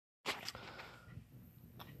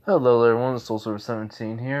Hello there, everyone. It's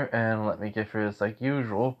SoulServer17 here, and let me get through this like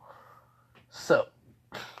usual. So,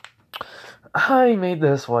 I made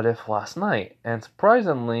this what if last night, and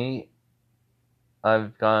surprisingly,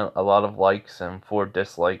 I've gotten a lot of likes and 4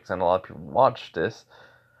 dislikes, and a lot of people watched this,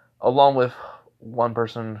 along with one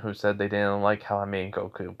person who said they didn't like how I made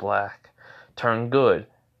Goku black turn good.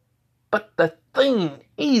 But the thing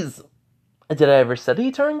is, did I ever say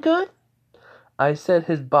he turned good? I said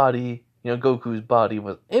his body, Goku's body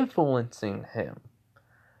was influencing him.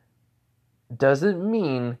 Doesn't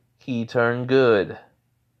mean he turned good.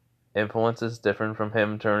 Influence is different from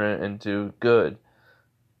him turning into good.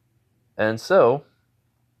 And so,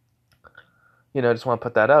 I just want to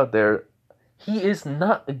put that out there. He is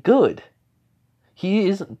not good. He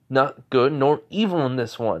is not good nor evil in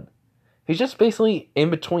this one. He's just basically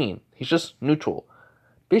in between. He's just neutral.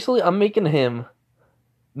 Basically, I'm making him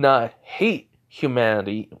not hate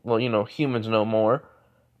humanity. Well, humans no more.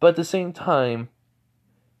 But at the same time,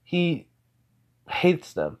 he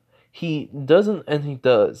hates them. He doesn't, and he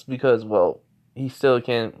does, because, well, he still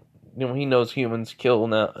can't, he knows humans kill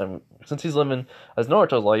now, and since he's living as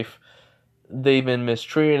Naruto's life, they've been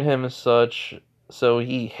mistreating him as such, so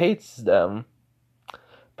he hates them,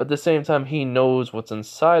 but at the same time, he knows what's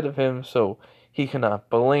inside of him, so he cannot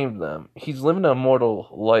blame them. He's living a mortal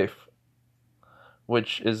life,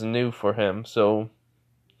 which is new for him, so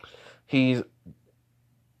he's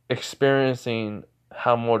experiencing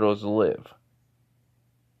how mortals live.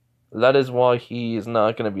 That is why he is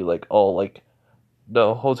not going to be like, oh, like,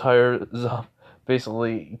 the whole entire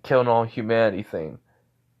basically killing all humanity thing.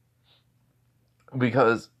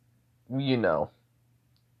 Because,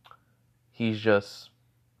 he's just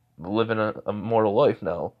living a mortal life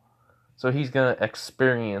now. So he's going to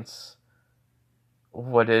experience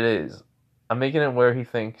what it is. I'm making it where he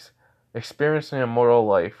thinks experiencing a mortal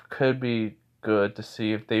life could be good to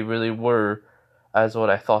see if they really were as what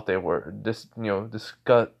I thought they were.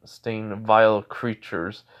 Disgusting, vile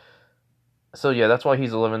creatures. So yeah, that's why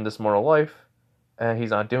he's living this mortal life, and he's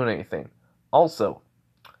not doing anything. Also,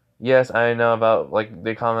 yes, I know about, like,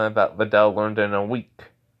 they comment about Liddell learned in a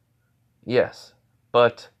week. Yes,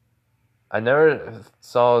 but I never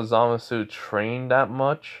saw Zamasu train that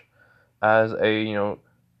much as a,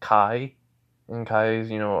 Kai. And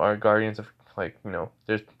Kai's, are guardians of, like,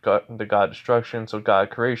 there's the god destruction, so god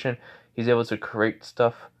creation. He's able to create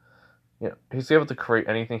stuff. He's able to create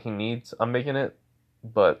anything he needs. I'm making it,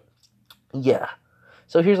 but yeah.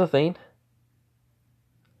 So here's the thing.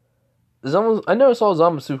 I never saw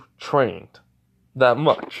Zamasu trained that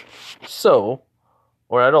much. So,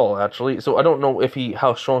 or at all, actually. So I don't know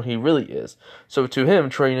how strong he really is. So to him,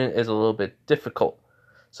 training is a little bit difficult.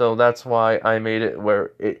 So that's why I made it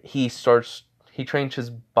where he trains his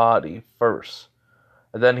body first.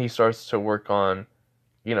 And then he starts to work on,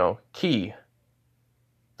 ki.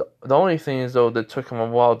 The only thing is, though, that took him a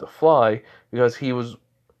while to fly, because he was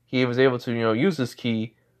able to, use his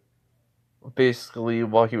ki basically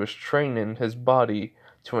while he was training his body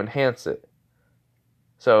to enhance it.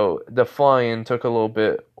 So the flying took a little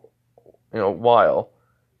bit, while.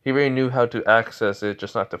 He really knew how to access it,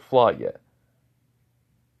 just not to fly yet.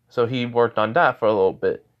 So he worked on that for a little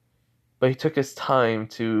bit. But he took his time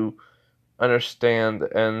to understand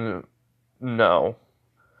and know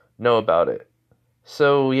about it.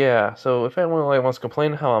 So yeah, so if anyone wants to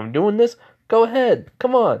complain how I'm doing this, go ahead.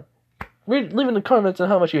 Come on. Leave in the comments on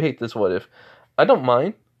how much you hate this what if. I don't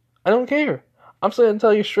mind. I don't care. I'm saying to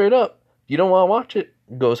tell you straight up. If you don't want to watch it,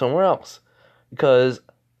 go somewhere else. Because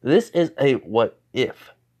this is a what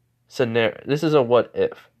if scenario. This is a what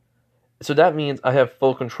if. So that means I have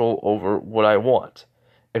full control over what I want.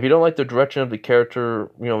 If you don't like the direction of the character,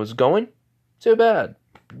 is going, too bad.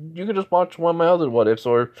 You can just watch one of my other what ifs,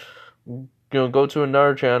 or go to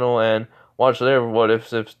another channel and watch their what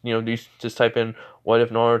ifs. If you just type in what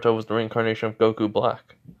if Naruto was the reincarnation of Goku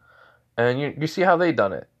Black, and you see how they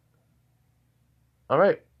done it. All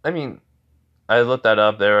right, I mean, I looked that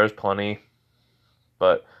up. There's plenty,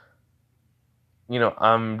 but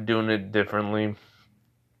I'm doing it differently.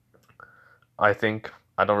 I think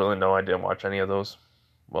I don't really know. I didn't watch any of those.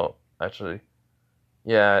 Well, actually,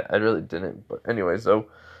 yeah, I really didn't. But anyway, so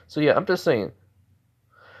yeah, I'm just saying.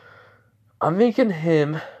 I'm making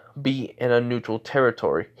him be in a neutral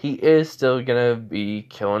territory. He is still gonna be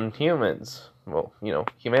killing humans. Well,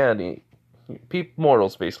 humanity,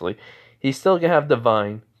 mortals, basically. He's still gonna have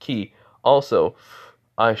divine ki. Also,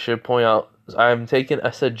 I should point out, I'm taking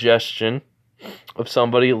a suggestion of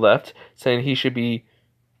somebody left saying he should be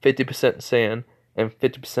 50% Saiyan and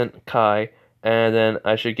 50% Kai, and then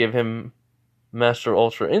I should give him Master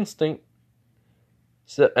Ultra Instinct,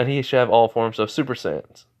 and he should have all forms of Super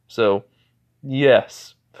Saiyans. So,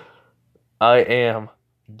 yes, I am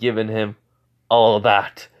giving him all of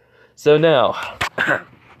that. So now,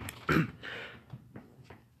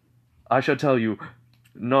 I shall tell you,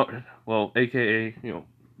 aka,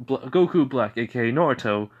 Goku Black, aka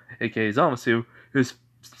Naruto, aka Zamasu, who's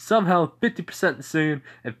somehow 50% Saiyan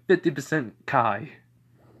and 50% Kai.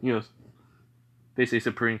 You know, basically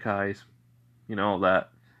Supreme Kais, all that.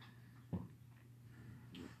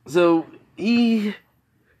 So, he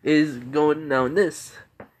is going now in this.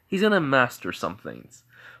 He's gonna master some things.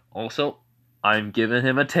 Also, I'm giving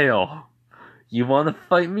him a tail. You wanna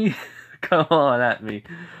fight me? Come on at me.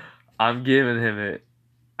 I'm giving him it.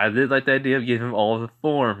 I did like the idea of giving him all the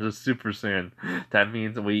forms of Super Saiyan. That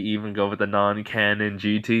means we even go with the non-canon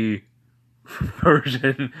GT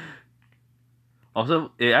version.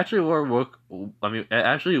 Also, it actually would work. I mean, it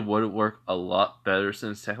actually would work a lot better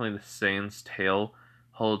since technically the Saiyan's tail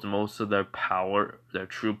holds most of their power, their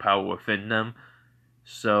true power within them.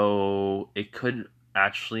 So it could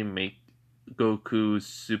actually make Goku's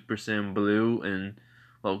Super Saiyan Blue and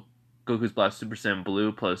Goku's Black Super Saiyan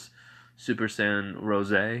Blue plus Super Saiyan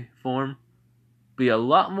Rose form be a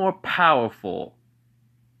lot more powerful.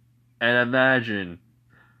 And imagine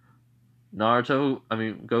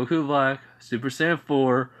Goku Black, Super Saiyan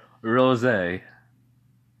 4, Rose.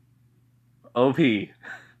 OP.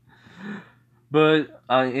 But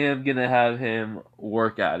I am gonna have him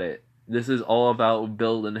work at it. This is all about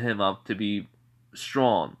building him up to be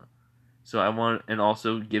strong. So I want, and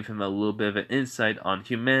also give him a little bit of an insight on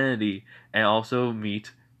humanity, and also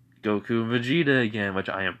meet Goku and Vegeta again, which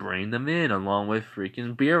I am bringing them in along with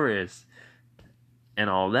freaking Beerus and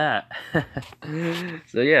all that.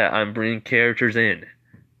 So yeah, I'm bringing characters in.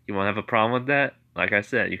 You want to have a problem with that? Like I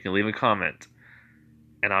said, you can leave a comment,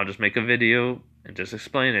 and I'll just make a video and just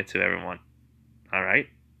explain it to everyone. All right?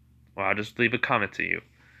 Or I'll just leave a comment to you.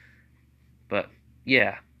 But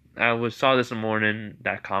yeah, saw this in the morning,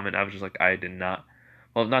 that comment. I was just like, I did not.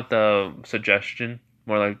 Well, not the suggestion,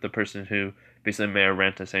 more like the person who basically made a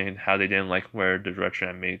rant and saying how they didn't like where the direction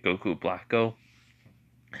I made Goku Black go.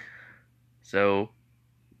 So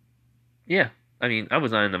yeah, I mean, I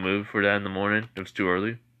was not in the mood for that in the morning. It was too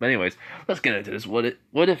early. But anyways, let's get into this. What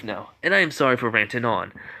if now? And I am sorry for ranting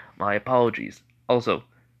on. My apologies. Also,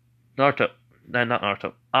 not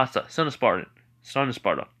Naruto. Asa, Son of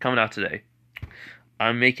Sparta, coming out today.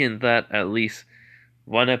 I'm making that at least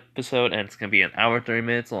one episode, and it's gonna be an hour 30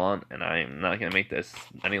 minutes long, and I'm not gonna make this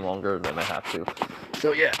any longer than I have to.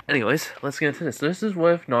 So yeah. Anyways, let's get into this. So this is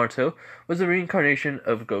what if Naruto was the reincarnation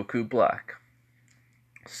of Goku Black.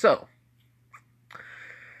 So,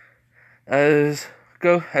 as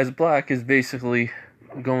Black is basically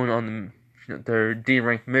going on their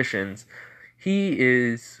D-rank missions, he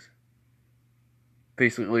is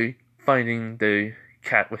basically finding the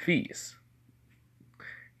cat with ease.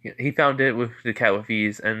 He found it with the cat with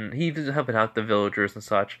ease, and he's helping out the villagers and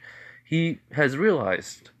such. He has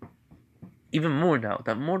realized even more now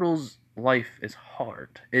that mortal's life is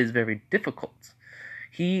hard. It is very difficult.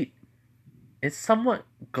 He is somewhat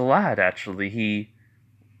glad, actually, he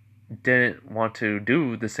didn't want to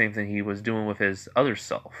do the same thing he was doing with his other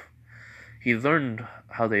self. He learned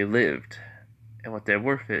how they lived and what their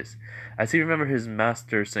worth is. As he remembered his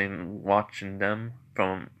master saying, watching them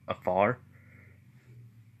from afar,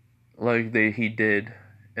 like he did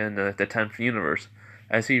in the 10th universe.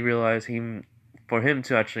 As he realized for him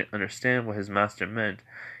to actually understand what his master meant,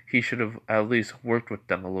 he should have at least worked with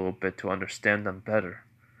them a little bit to understand them better.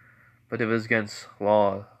 But it was against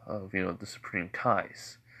law of, the Supreme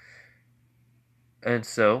Kais. And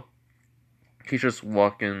so, he's just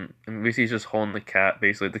walking, and basically he's just holding the cat.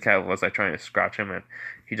 Basically, the cat was like trying to scratch him, and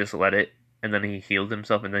he just let it, and then he healed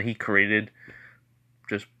himself, and then he created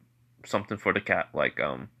just something for the cat, like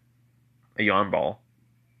a yarn ball,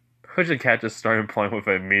 which the cat just started playing with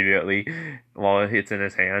it immediately while it's in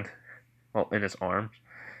his hand, in his arms.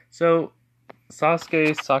 So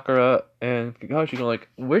Sasuke, Sakura, and Kakashi go like,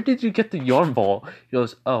 "Where did you get the yarn ball?" He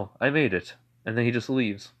goes, "Oh, I made it," and then he just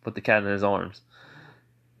leaves, put the cat in his arms.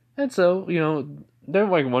 And so, they're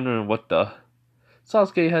like wondering what the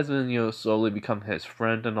Sasuke has been, slowly become his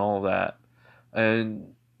friend and all that.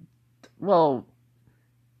 And, well,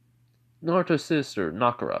 Naruto's sister,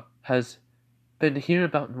 Nakara, has been hearing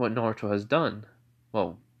about what Naruto has done.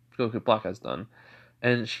 Well, Goku Black has done.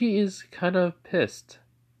 And she is kind of pissed.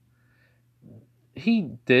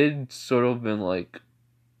 He did sort of been like,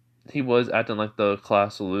 he was acting like the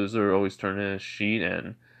class loser, always turning in his sheet,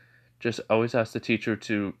 and just always asks the teacher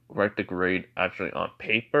to write the grade actually on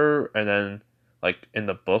paper and then like in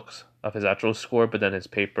the books of his actual score, but then his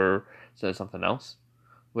paper says something else,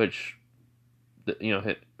 which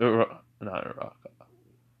not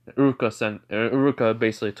Uruka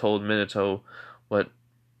basically told Minato what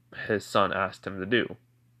his son asked him to do,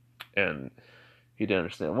 and he didn't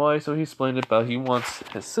understand why. So he explained it, but he wants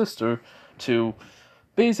his sister to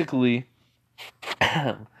basically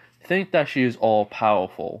think that she is all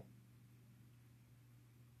powerful,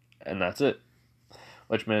 and that's it.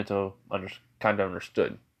 Which Minato kind of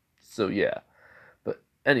understood. So yeah, but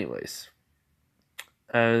anyways,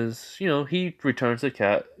 as he returns the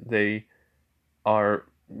cat. They are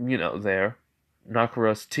there.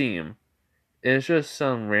 Nakura's team. It's just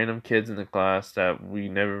some random kids in the class that we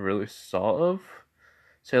never really saw of.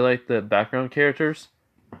 Say like the background characters.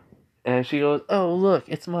 And she goes, "Oh look,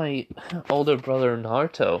 it's my older brother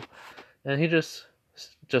Naruto," and he just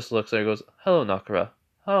looks at her and goes, "Hello Nakura,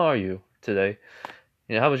 how are you today?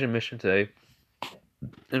 How was your mission today?"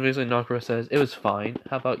 And basically Nakura says, "It was fine.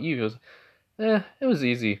 How about you?" He goes, it was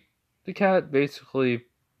easy. The cat basically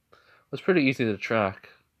was pretty easy to track,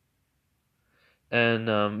 and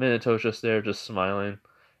Minato's just there, just smiling,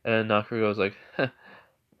 and Nakura goes like,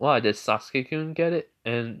 "Why did Sasuke-kun get it?"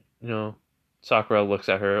 And Sakura looks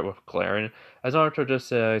at her with glaring, as Naruto just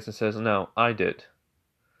says, "No, I did.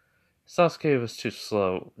 Sasuke was too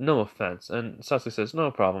slow. No offense." And Sasuke says,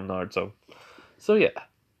 "No problem, Naruto." So yeah,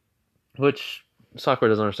 which Sakura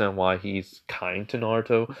doesn't understand why he's kind to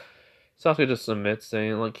Naruto. Sasuke just admits,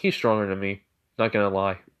 saying like he's stronger than me. Not gonna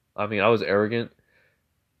lie. I mean, I was arrogant,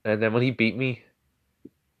 and then when he beat me,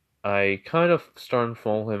 I kind of started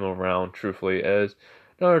following him around. Truthfully, as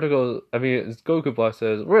Naruto goes, as Goku Black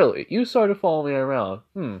says, "Really, you started following me around?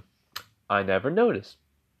 I never noticed."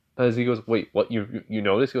 As he goes, "Wait, what? You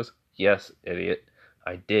noticed?" He goes, "Yes, idiot,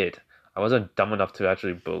 I did. I wasn't dumb enough to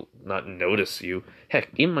actually not notice you.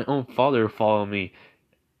 Heck, even my own father followed me,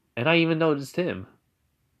 and I even noticed him.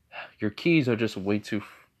 Your keys are just way too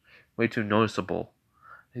noticeable."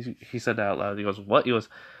 He said that out loud. He goes, "What?" He goes,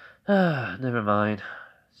 never mind.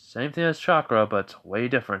 Same thing as chakra, but way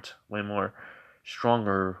different, way more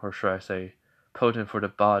stronger, or should I say, potent for the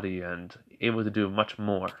body, and able to do much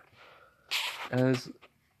more." As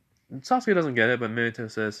Sasuke doesn't get it, but Minato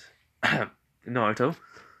says, "Naruto,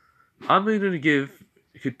 I'm going to give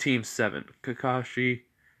Team 7, Kakashi,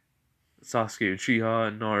 Sasuke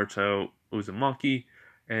Uchiha, Naruto, Uzumaki,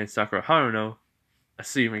 and Sakura Haruno, a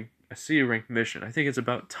C rank mission. I think it's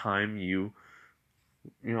about time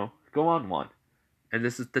go on one." And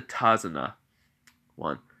this is the Tazuna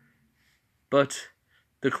one. But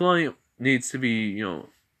the client needs to be,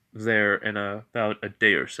 there in about a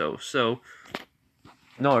day or so. So,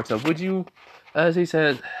 Naruto, would you, as he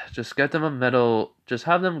said, just get them just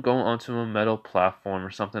have them go onto a metal platform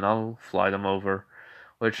or something. I'll fly them over,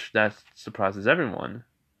 which that surprises everyone.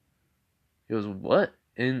 He goes, "What?"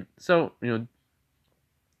 And so,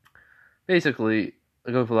 basically,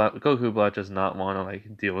 Goku Black does not want to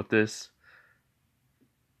like deal with this.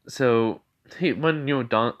 So when not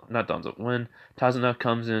Donzo, when Tazuna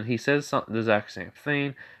comes in, he says the exact same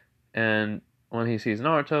thing, and when he sees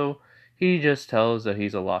Naruto, he just tells that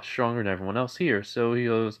he's a lot stronger than everyone else here. So he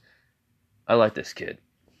goes, "I like this kid."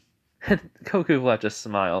 And Goku Black just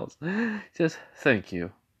smiles. He says, "Thank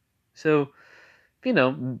you." So, he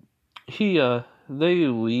they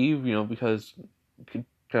leave, because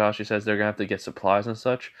Kakashi says they're gonna have to get supplies and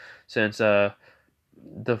such, since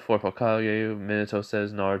the fourth Hokage, Minato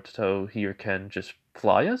says Naruto here can just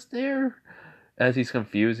fly us there. As he's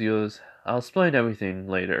confused, he goes, "I'll explain everything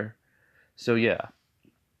later." So yeah.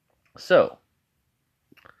 So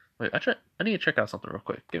wait, I need to check out something real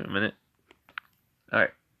quick. Give me a minute.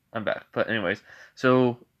 Alright, I'm back. But anyways,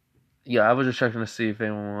 so yeah, I was just checking to see if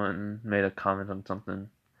anyone made a comment on something.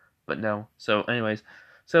 But no. So anyways,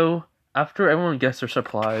 so after everyone gets their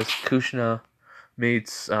supplies, Kushina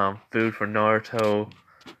makes food for Naruto,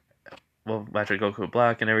 well, actually Goku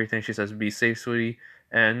Black and everything. She says, "Be safe, sweetie."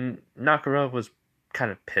 And Nakura was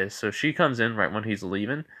kind of pissed, so she comes in right when he's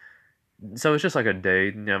leaving. So it's just like a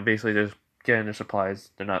day, basically just getting their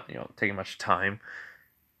supplies. They're not, taking much time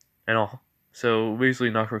and all. So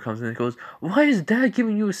basically Nakura comes in and goes, "Why is Dad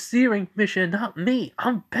giving you a C rank mission and not me?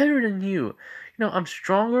 I'm better than you. I'm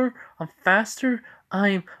stronger, I'm faster,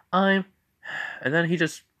 I'm..." And then he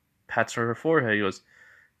just pats her forehead. He goes,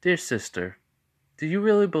 "Dear sister, do you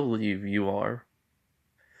really believe you are?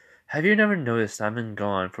 Have you never noticed I've been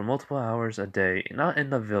gone for multiple hours a day, not in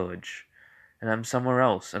the village, and I'm somewhere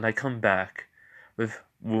else, and I come back with,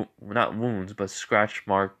 not wounds, but scratch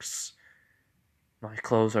marks. My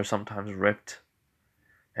clothes are sometimes ripped,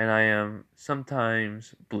 and I am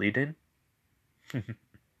sometimes bleeding?"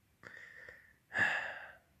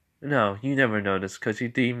 "No, you never notice because you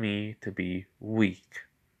deem me to be weak,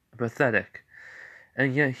 pathetic.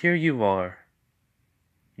 And yet here you are.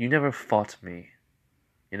 You never fought me.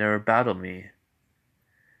 You never battled me.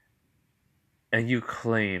 And you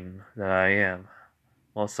claim that I am.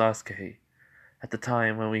 Well, Sasuke, at the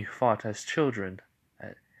time when we fought as children,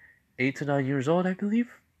 at 8 to 9 years old, I believe,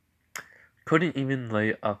 couldn't even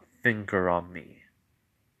lay a finger on me.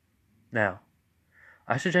 Now,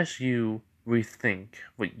 I suggest you rethink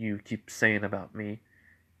what you keep saying about me.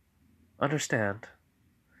 Understand,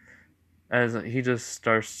 as he just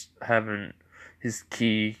starts having his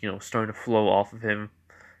ki, starting to flow off of him,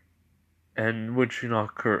 and which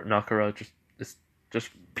Nakara just is just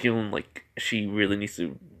feeling like she really needs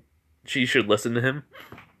to, she should listen to him.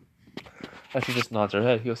 And she just nods her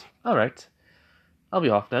head. He goes, "All right, I'll be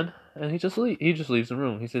off then." And he just leaves the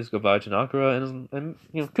room. He says goodbye to Nakara and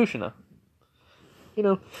Kushina.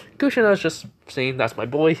 Kushina's just saying that's my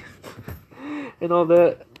boy and all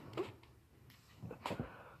that.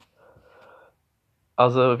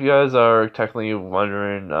 Also, if you guys are technically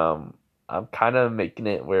wondering, I'm kind of making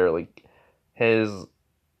it where like his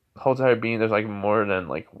whole entire being there's like more than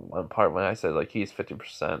like one part when I said like he's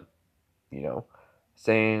 50%, you know,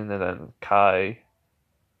 Sane and then Kai.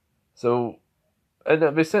 So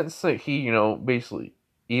and since like he basically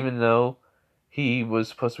even though he was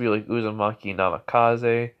supposed to be like Uzumaki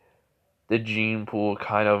Namikaze, the gene pool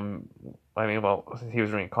kind of since he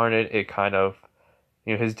was reincarnated, it kind of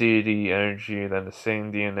his deity energy, then the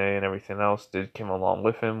same DNA and everything else did came along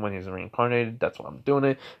with him when he was reincarnated. That's why I'm doing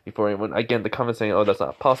it. Before anyone again the comments saying, "Oh, that's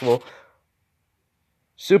not possible."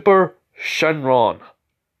 Super Shenron,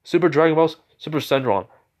 Super Dragon Balls, Super Shenron,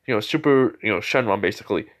 Super Shenron.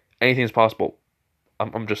 Basically, anything's possible.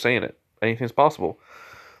 I'm just saying it. Anything's possible.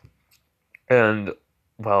 And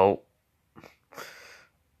well,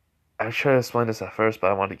 I tried to explain this at first, but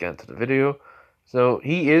I wanted to get into the video. So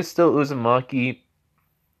he is still Uzumaki,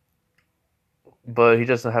 but he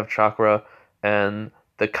doesn't have chakra, and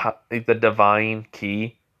the divine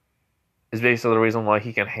key is basically the reason why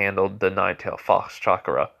he can handle the nine-tailed fox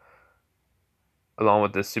chakra, along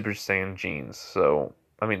with the Super Saiyan genes. So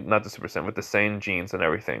I mean, not the Super Saiyan, with the Saiyan genes and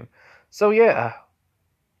everything. So yeah,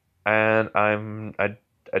 and I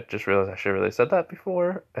just realized I should have really said that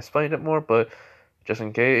before I explained it more, but just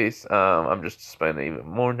in case, I'm just explaining even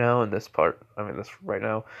more now in this part. I mean, this right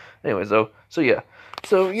now. Anyway, so yeah,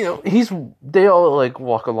 so they all like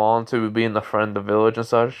walk along to being the friend of the village and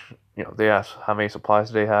such. They ask how many supplies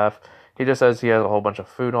do they have. He just says he has a whole bunch of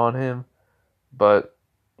food on him, but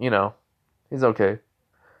he's okay.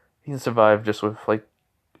 He can survive just with like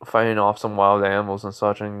fighting off some wild animals and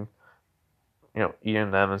such, and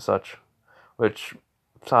eating them and such. Which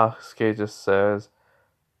Sasuke just says,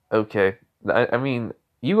 "Okay, I mean,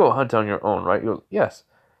 you go hunt on your own, right?" You go, "Yes."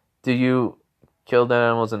 Do you kill the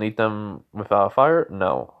animals and eat them without fire?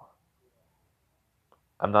 No.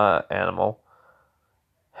 I'm not an animal.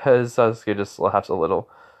 His Sasuke just laughs a little.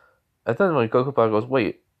 And then when Goku goes,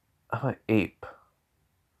 "Wait, I'm an ape.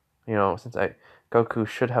 Since Goku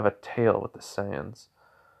should have a tail with the Saiyans.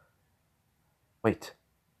 Wait,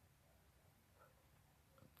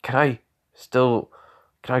 can I still,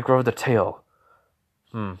 can I grow the tail?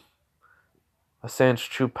 Hmm. A Saiyan's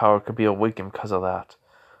true power could be awakened because of that.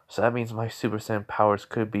 So that means my Super Saiyan powers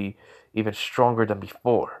could be even stronger than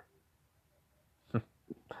before.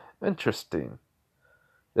 Interesting.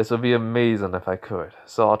 This would be amazing if I could,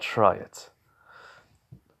 so I'll try it."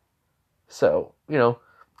 So,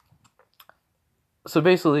 so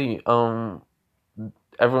basically,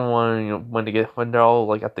 everyone, when they're all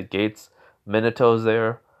like at the gates, Minato's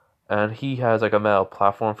there, and he has like a metal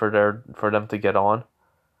platform for them to get on.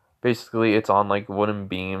 Basically, it's on like wooden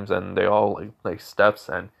beams, and they all like steps,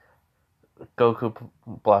 and Goku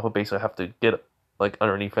Black will basically have to get like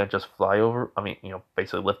underneath and just fly over. I mean,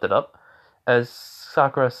 basically lift it up. As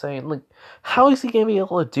Sakura is saying, like, how is he gonna be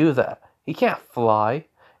able to do that? He can't fly.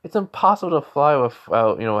 It's impossible to fly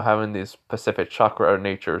without having these specific chakra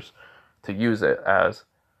natures to use it as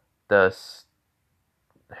the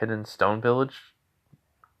hidden stone village,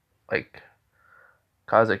 like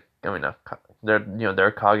Kaze. I mean, not,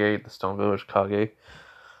 they're Kage, the stone village Kage.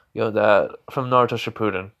 That from Naruto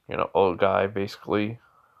Shippuden. Old guy basically.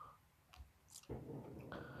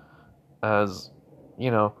 As you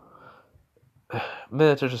know,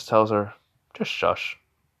 Minato just tells her, "Just shush.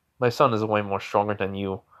 My son is way more stronger than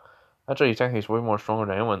you. Actually, technically, he's way more stronger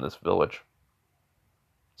than anyone in this village.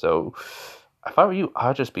 So, if I were you,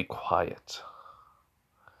 I'd just be quiet."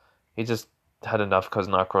 He just had enough because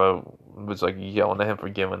Nakura was like yelling at him for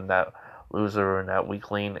giving that loser and that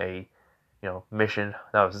weakling a, mission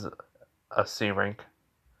that was a C rank,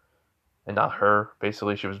 and not her.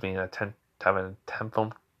 Basically, she was being having a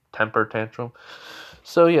temple temper tantrum.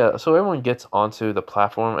 So yeah, so everyone gets onto the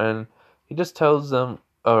platform and he just tells them,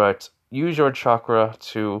 all right, use your chakra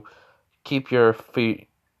to keep your feet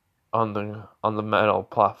on the metal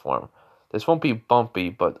platform. This won't be bumpy,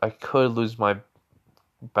 but I could lose my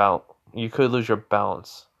balance. You could lose your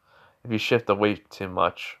balance if you shift the weight too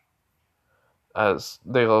much. As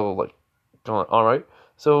they all like going, all right.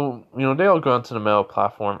 So they all go onto the metal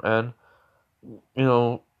platform, and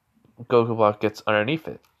Goku Black gets underneath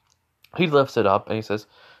it. He lifts it up and he says,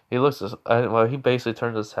 he looks, well, he basically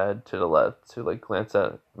turns his head to the left to like glance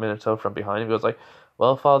at Minato from behind. He goes like,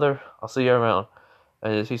 "Well, father, I'll see you around."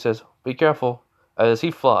 And as he says, "Be careful," as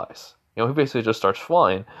he flies. He basically just starts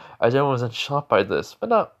flying, as everyone's in shock by this, but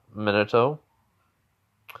not Minato,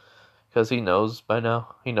 because he knows by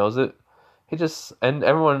now. He knows it. He just, and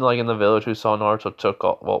everyone like in the village who saw Naruto took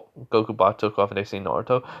off. Well, Goku Black took off, and they see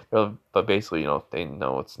Naruto. But basically, they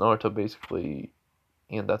know it's Naruto. Basically,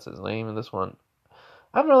 and that's his name in this one.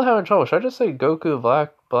 I'm really having trouble. Should I just say Goku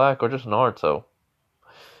Black, or just Naruto?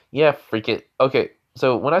 Yeah, freak it. Okay,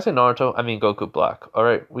 so when I say Naruto, I mean Goku Black. All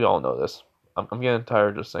right, we all know this. I'm getting tired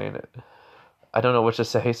of just saying it. I don't know what to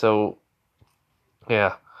say, so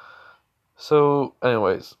yeah. So,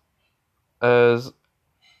 anyways, as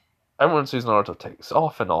everyone sees Naruto takes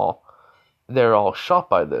off and all, they're all shocked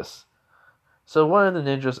by this. So one of the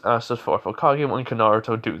ninjas asks the fourth Hokage, when can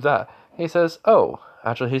Naruto do that? He says, "Oh,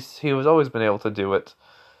 actually, he was always been able to do it."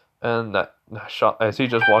 And that shot as he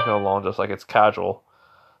just walking along just like it's casual.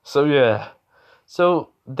 So yeah. So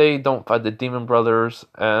they don't fight the Demon Brothers,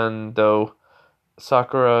 and though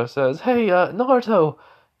Sakura says, "Hey, Naruto,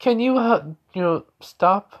 can you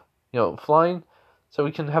stop flying so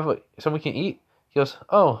we can so we can eat?" He goes,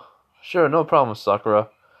 "Oh, sure, no problem, Sakura."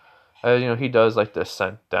 As he does like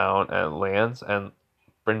descent down and lands and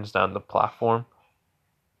brings down the platform.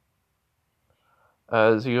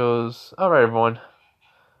 As he goes, "All right, everyone.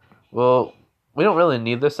 Well, we don't really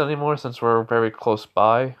need this anymore since we're very close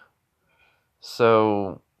by.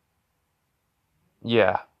 So,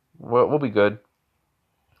 yeah, we'll be good."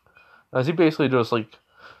 As he basically just like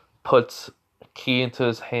puts a key into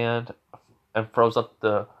his hand and throws up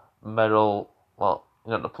the metal, well,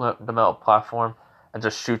 the metal platform and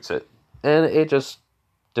just shoots it. And it just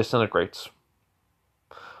disintegrates,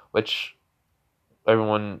 which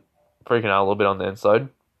everyone freaking out a little bit on the inside.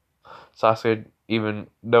 Sasuke, even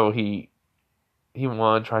though he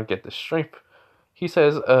wanted to try to get the strength, he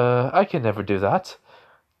says, "I can never do that,"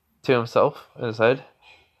 to himself in his head.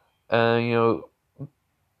 And,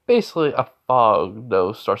 basically a fog,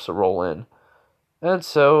 though, starts to roll in. And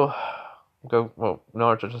so,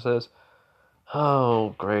 Naruto just says,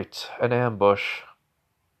 "Oh, great, an ambush.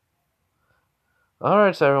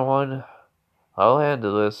 Alright, everyone, I'll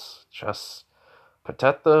handle this. Just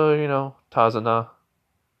protect the, Tazuna.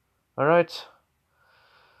 Alright?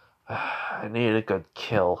 I need a good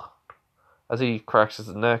kill." As he cracks his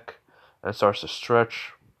neck and starts to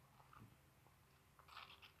stretch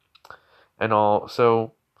and all.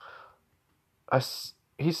 So, as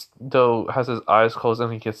he though has his eyes closed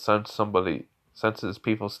and he can senses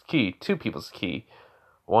two people's key.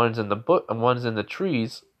 One's in the book and one's in the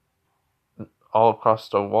trees all across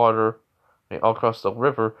the water, all across the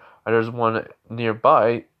river, and there's one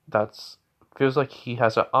nearby that's feels like he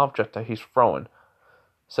has an object that he's throwing.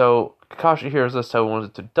 So Kakashi hears this, so he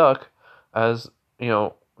wanted to duck, as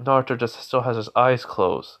Naruto just still has his eyes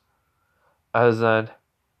closed. As then,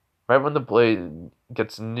 right when the blade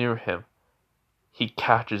gets near him, he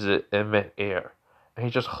catches it in midair, and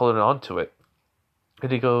he's just holding on to it.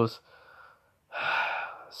 And he goes,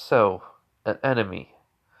 "So, an enemy,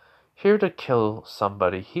 here to kill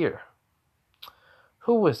somebody here.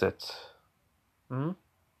 Who is it? Hmm?"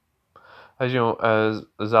 As as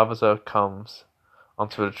Zabuza comes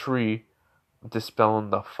onto the tree, dispelling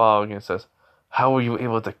the fog, and says, "How were you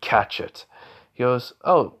able to catch it?" He goes,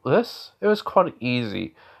 "Oh, this? It was quite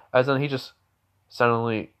easy." As then he just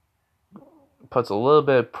suddenly puts a little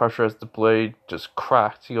bit of pressure as the blade just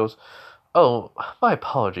cracked. He goes, "Oh, my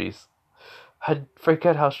apologies. I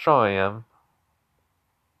forget how strong I am."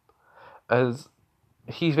 As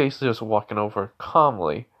he's basically just walking over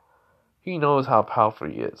calmly. He knows how powerful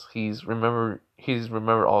he is. He's remembered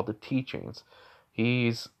all the teachings.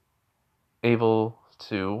 He's able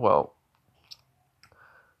to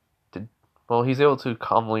he's able to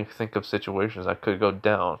calmly think of situations that could go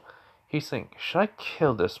down. He's thinking, should I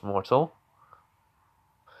kill this mortal?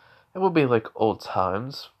 It would be like old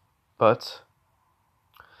times, but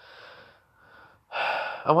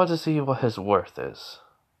I want to see what his worth is.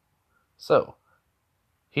 So,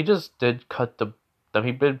 he just did cut then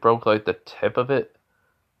he did broke like the tip of it,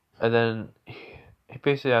 and then he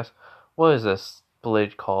basically asks, "What is this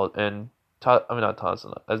blade called?" And not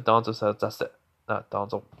Tansuna. As Danzo says, "That's it." Not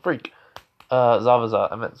Danzo. Freak.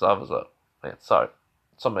 Zabuza. I meant Zabuza. Man, sorry.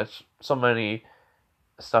 So many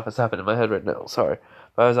stuff has happened in my head right now. Sorry.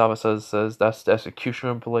 But as Zabuza says, that's the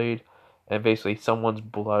executioner blade, and basically someone's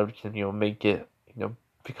blood can make it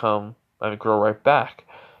become grow right back.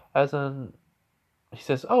 As in, he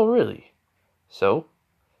says, "Oh really?" So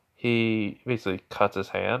he basically cuts his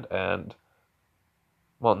hand and,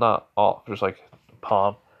 well, not off, just like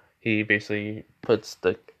palm. He basically puts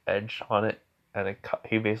the edge on it, and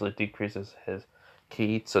he basically decreases his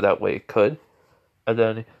ki so that way it could. And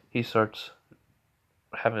then he starts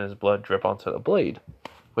having his blood drip onto the blade,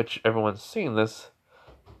 which everyone's seeing this,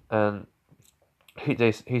 and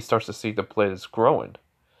he starts to see the blade is growing.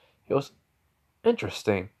 He goes,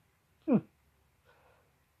 "Interesting. Hmm.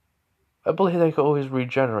 A blade that could always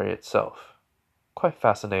regenerate itself. Quite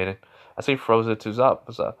fascinating." As he throws it to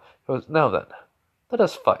Zabuza, he goes, "Now then, let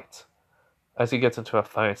us fight." As he gets into a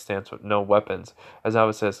fight stance with no weapons, as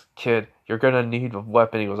Zabuza says, "Kid, you're gonna need a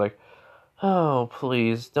weapon." He goes like, "Oh,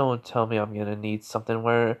 please, don't tell me I'm gonna need something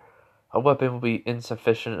where a weapon will be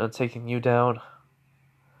insufficient in taking you down.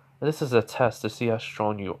 This is a test to see how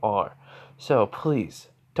strong you are. So please,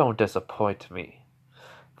 don't disappoint me."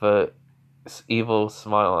 But this evil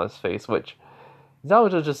smile on his face, which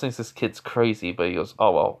Zabuza just thinks this kid's crazy, but he goes,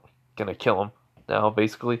 "Oh well, gonna kill him now,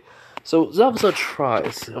 basically." So Zabuza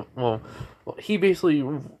tries. He basically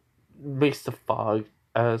makes the fog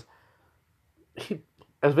as he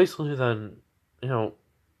as basically then, you know,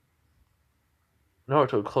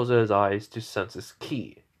 Naruto closes his eyes to sense his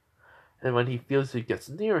ki, and when he feels he gets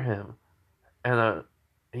near him, and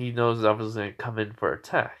he knows Zabuza's gonna come in for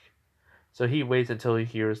attack, so he waits until he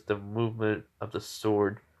hears the movement of the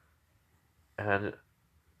sword, and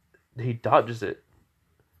he dodges it.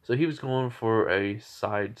 So he was going for a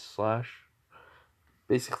side slash.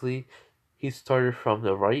 Basically, he started from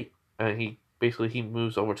the right, and he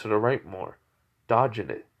moves over to the right more, dodging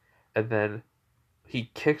it, and then he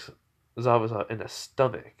kicks Zabuza in the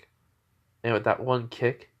stomach. And with that one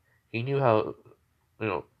kick, he knew how, you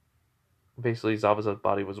know, basically Zabuza's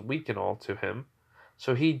body was weak and all to him,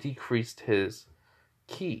 so he decreased his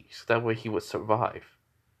ki so that way he would survive.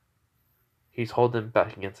 He's holding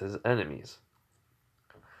back against his enemies,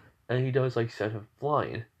 and he does like set him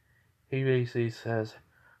flying. He basically says,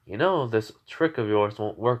 "This trick of yours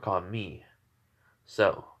won't work on me.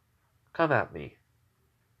 So, come at me."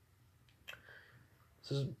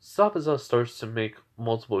 So Zabuza starts to make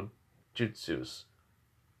multiple jutsus.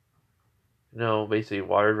 Basically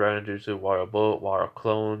water dragon jutsu, water bullet, water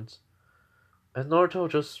clones. And Naruto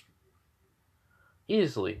just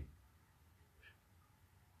easily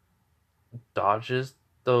dodges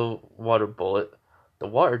the water bullet. The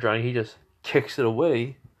water dragon, he just kicks it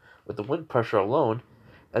away with the wind pressure alone.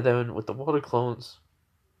 And then with the water clones,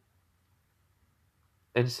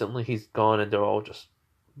 instantly he's gone and they're all just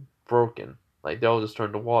broken. Like they all just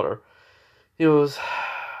turn to water. He goes,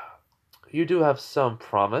 "You do have some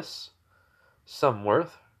promise, some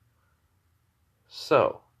worth.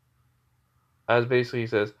 So, as basically he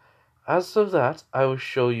says, as of that, I will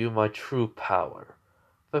show you my true power.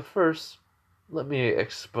 But first, let me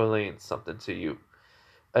explain something to you."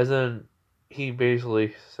 As in, he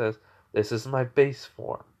basically says, "This is my base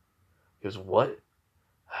form." He goes, "What?"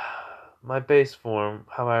 "My base form,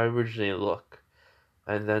 how I originally look.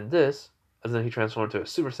 And then this," and then he transformed into a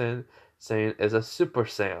Super Saiyan, saying is a Super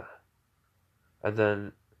Saiyan. And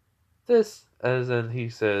then this, as in he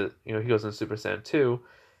said, he goes into Super Saiyan 2,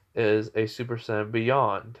 is a Super Saiyan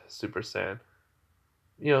beyond Super Saiyan.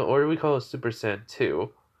 Or we call it Super Saiyan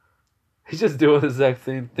 2. He's just doing the exact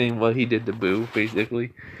same thing what he did to Boo,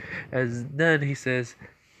 basically. As then he says,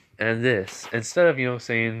 and this, instead of,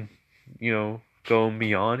 saying, going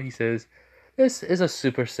beyond, he says, this is a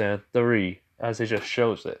Super Saiyan 3, as it just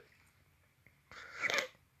shows it.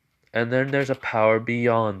 And then there's a power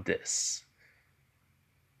beyond this.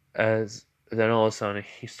 As then all of a sudden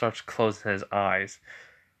he starts closing his eyes.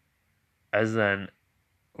 As then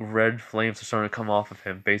red flames are starting to come off of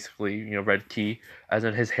him, basically, red ki. As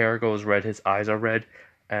then his hair goes red, his eyes are red,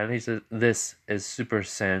 and he says, "This is Super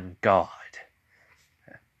Saiyan God."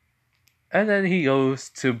 And then he goes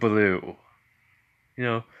to blue.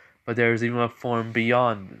 But there's even a form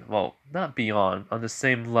beyond, well, not beyond, on the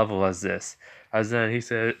same level as this. As then he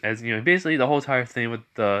said, basically the whole entire thing with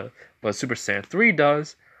what Super Saiyan 3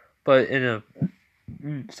 does, but in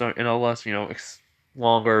a less,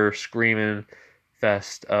 longer screaming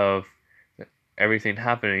fest of everything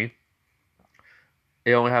happening.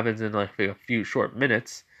 It only happens in like a few short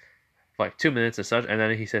minutes, like 2 minutes and such, and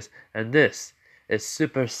then he says, and this is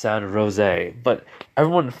Super Saiyan Rose, but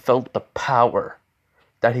everyone felt the power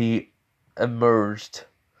that he emerged.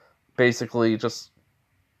 Basically, just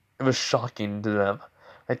it was shocking to them.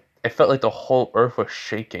 I felt like the whole earth was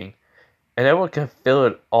shaking, and everyone could feel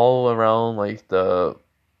it all around, like well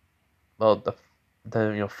the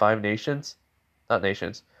 5 nations, not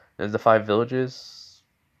nations. There's the 5 villages,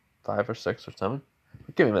 5 or 6 or 7.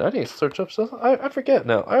 Give me a minute. I need to search up stuff. I forget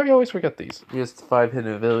now. I always forget these. Yes, the 5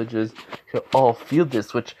 hidden villages can all feel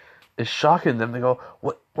this, which is shocking them. They go,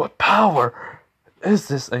 "What power is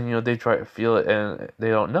this?" And they try to feel it, and they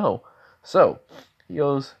don't know. So he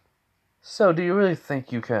goes, "So do you really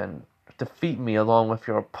think you can defeat me along with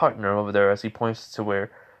your partner over there?" As he points to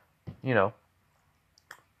where, you know,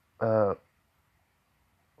 uh,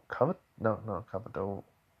 no, Kavado.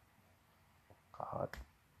 God,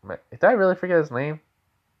 man, did I really forget his name?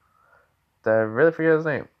 Did I really forget his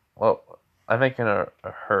name? Well, I'm making a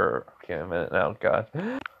her. Okay, a minute now. God,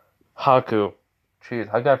 Haku. Jeez,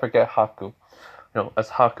 how could I forget Haku? As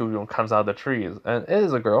Haku comes out of the trees, and it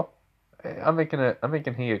is a girl. I'm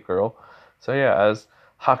making he a girl. So yeah, as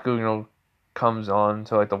Haku comes on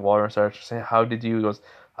to like the water and starts saying, "How did you?" He goes,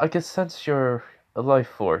 "I can sense your life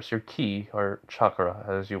force, your ki or chakra,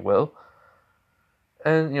 as you will."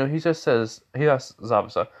 And he just says, he asks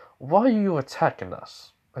Zabuza, "Why are you attacking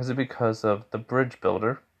us? Is it because of the bridge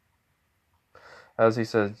builder?" As he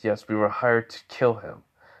says, "Yes, we were hired to kill him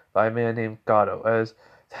by a man named Gato." As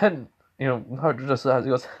then, Naruto just as he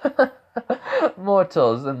goes,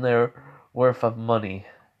 "Mortals and their worth of money.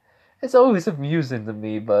 It's always amusing to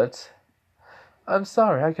me, but I'm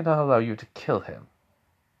sorry, I cannot allow you to kill him.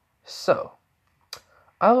 So,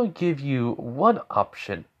 I'll give you one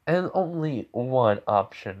option, and only one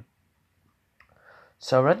option.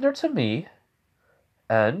 Surrender to me,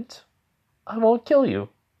 and I won't kill you.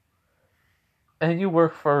 And you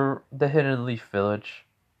work for the Hidden Leaf Village.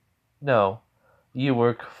 No, you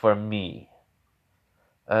work for me."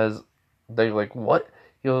 As they're like, "What?"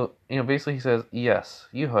 Basically he says, "Yes,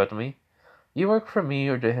 you heard me. You work for me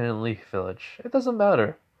or the Hidden Leaf Village. It doesn't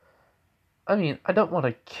matter. I mean, I don't want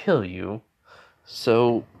to kill you,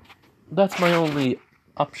 so that's my only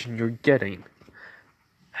option you're getting.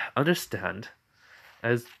 Understand?"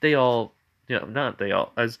 As they all, not they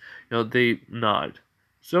all, as they nod.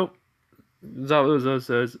 So Zabuza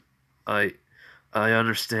says, "I, I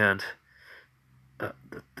understand.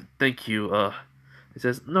 Thank you." He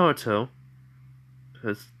says, "Naruto,"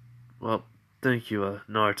 says, "Well, thank you,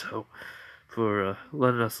 Naruto, for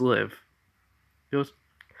letting us live." He goes,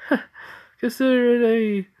 "Consider it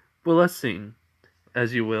a blessing,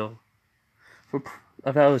 as you will, for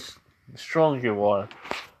of how strong you are.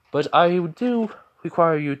 But I do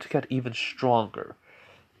require you to get even stronger.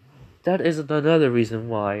 That is another reason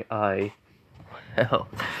why I, well,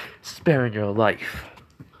 sparing your life.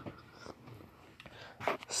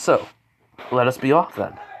 So, let us be off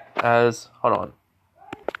then. Hold on.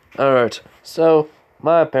 Alright, so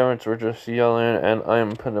my parents were just yelling, and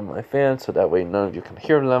I'm putting my fan so that way none of you can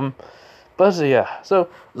hear them. But yeah, so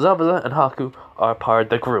Zabuza and Haku are part of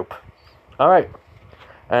the group. Alright,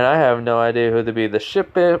 and I have no idea who to be the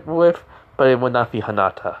ship with, but it would not be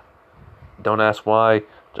Hinata. Don't ask why,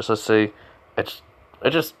 just let's say, I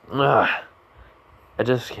just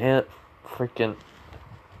can't freaking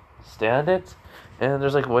stand it. And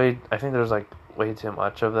there's I think there's way too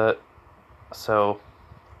much of that. So,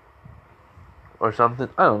 or something,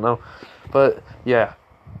 I don't know. But yeah,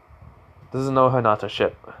 this is no Hinata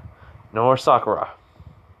ship, nor Sakura.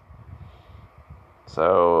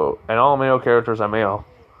 So, and all male characters are male.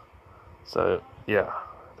 So yeah,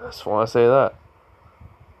 I just want to say that.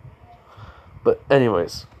 But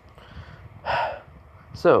anyways,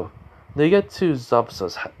 so they get to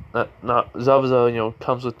Zabuza's not Zabuza,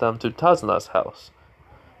 comes with them to Tazuna's house.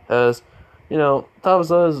 As,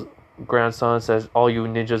 Tabuza's grandson says all you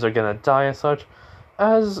ninjas are gonna die and such.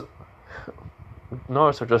 As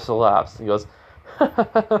Naruto just laughs. He goes,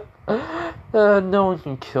 "No one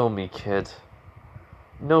can kill me, kid.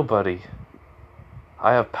 Nobody.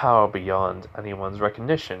 I have power beyond anyone's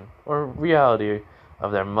recognition or reality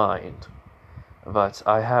of their mind. But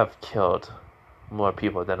I have killed more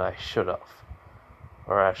people than I should have,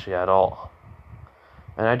 or actually at all.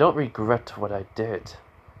 And I don't regret what I did.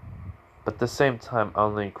 But at the same time, I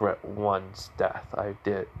only regret one's death. I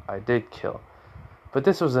did kill. But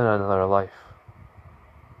this was in another life.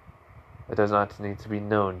 It does not need to be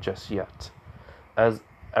known just yet." As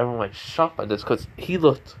everyone was shocked by this, because he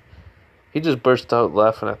just burst out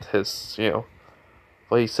laughing at his,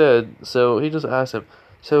 what he said. So he just asked him,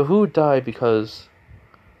 "So who died because,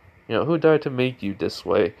 who died to make you this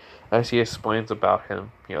way?" as he explains about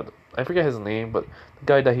him. I forget his name, but the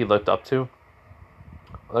guy that he looked up to,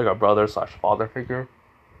 like a brother slash father figure.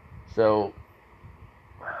 So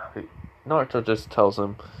Naruto just tells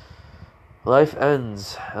him, life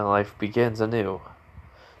ends and life begins anew.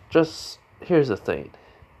 Just here's the thing.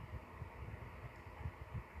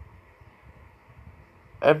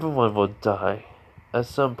 Everyone will die at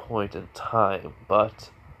some point in time,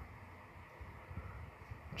 but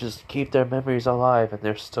just keep their memories alive and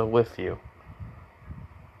they're still with you.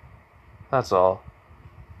 That's all.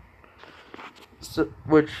 So,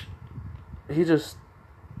 which he just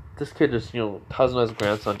this kid just Kazuna's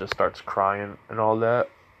grandson just starts crying and all that.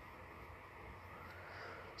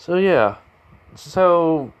 So yeah,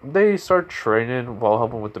 so they start training while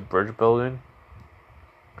helping with the bridge building.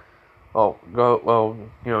 Naruto,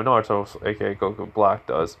 aka Goku Black,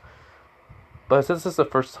 does. But since it's the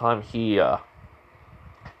first time he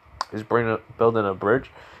is building a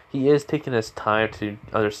bridge, he is taking his time to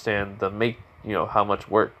understand how much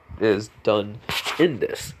work is done in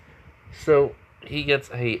this. So he gets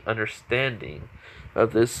a understanding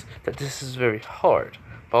of that this is very hard.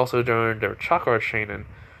 But also during their chakra training,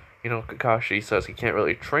 Kakashi says he can't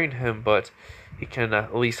really train him, but he can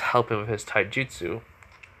at least help him with his taijutsu.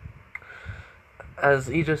 As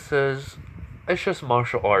he just says, it's just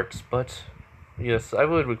martial arts, but yes, I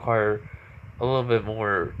would require a little bit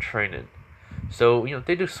more training. So,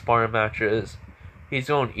 they do sparring matches. He's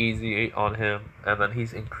going easy on him, and then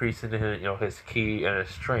he's increasing his ki and his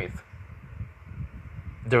strength.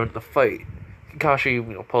 During the fight,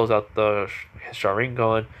 Kakashi, pulls out his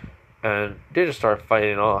Sharingan, and they just start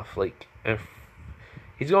fighting off. If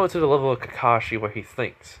he's going to the level of Kakashi where he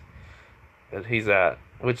thinks that he's at,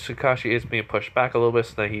 which Kakashi is being pushed back a little bit,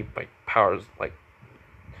 so that he powers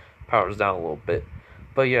down a little bit.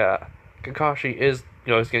 But yeah, Kakashi is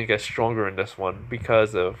gonna get stronger in this one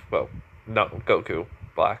because of Goku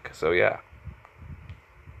Black. So yeah,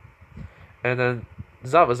 and then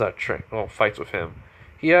Zabuza fights with him.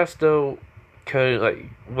 He asks though,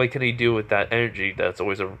 what can he do with that energy that's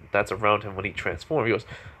around him when he transforms? He goes,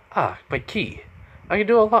 my ki, I can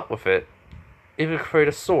do a lot with it, even create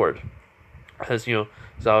a sword. As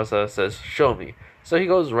Zabuza says, show me. So he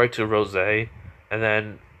goes right to Rose, and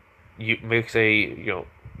then makes a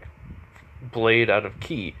blade out of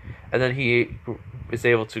ki, and then he is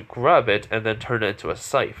able to grab it and then turn it into a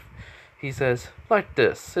scythe. He says, like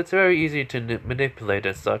this, it's very easy to manipulate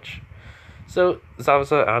and such. So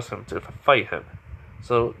Zabuza asks him to fight him.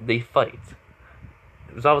 So they fight.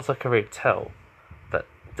 Zabuza can already tell that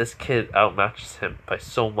this kid outmatches him by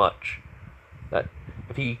so much that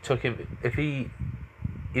even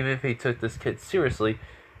if he took this kid seriously,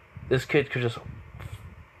 this kid could just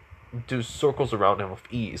do circles around him with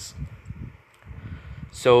ease.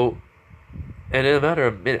 So, and in a matter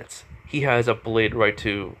of minutes, he has a blade right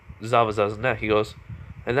to Zabuza's neck. He goes,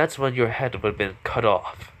 and that's when your head would have been cut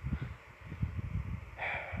off.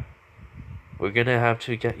 We're gonna have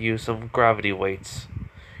to get you some gravity weights.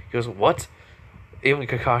 He goes, what? Even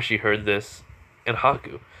Kakashi heard this, and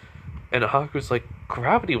Haku. And Haku's like,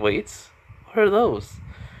 gravity weights? What are those?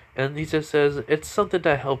 And he just says, it's something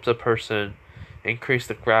that helps a person increase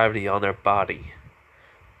the gravity on their body.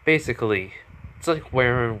 Basically, it's like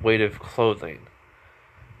wearing weighted clothing.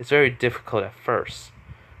 It's very difficult at first.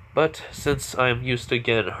 But since I'm used to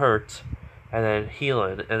getting hurt, and then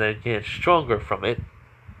healing, and then getting stronger from it,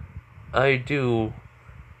 I do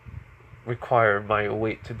require my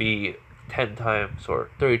weight to be 10 times or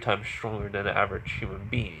 30 times stronger than an average human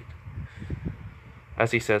being.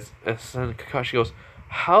 As he says, and then Kakashi goes,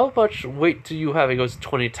 how much weight do you have? He goes,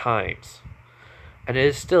 20 times. And it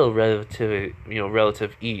is still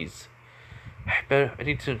relative ease. I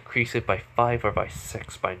need to increase it by 5 or by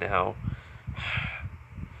 6 by now.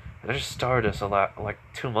 And I just started this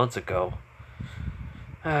 2 months ago.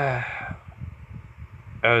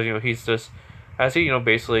 He's just, as he,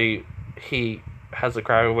 basically, he has the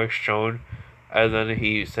gravity weight shown, and then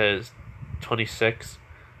he says 26,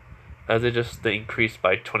 as it just increased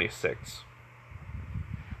by 26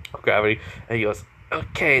 gravity, and he goes,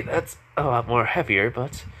 okay, that's a lot more heavier,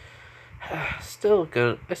 but it's still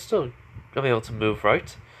gonna be able to move,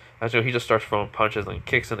 right? And so he just starts throwing punches and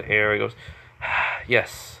kicks in the air. He goes,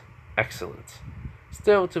 yes, excellent.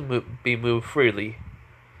 Still to be moved freely.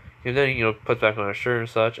 And then puts back on his shirt and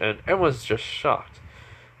such, and everyone's just shocked.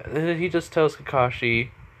 And then he just tells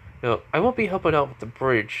Kakashi, I won't be helping out with the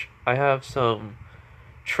bridge. I have some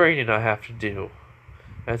training I have to do.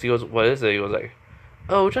 As he goes, what is it? He goes like,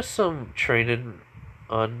 oh, just some training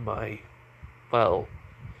on my,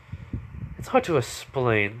 it's hard to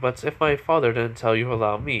explain, but if my father didn't tell you,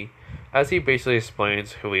 allow me. as he basically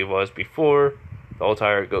explains who he was before the whole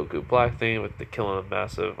entire Goku Black thing with the killing of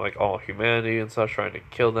massive like all humanity and such, trying to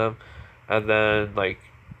kill them, and then like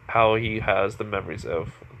how he has the memories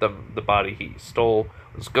of the body he stole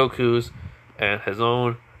was Goku's and his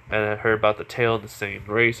own, and I heard about the tail in the same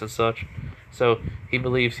race and such. So he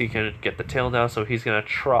believes he can get the tail now, so he's gonna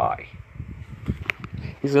try.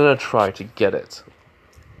 He's gonna try to get it.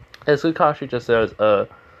 And Kakashi just says,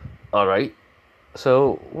 alright.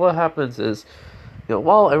 So what happens is,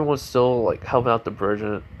 while everyone's still like helping out the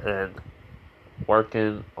Virgin and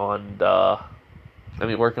working on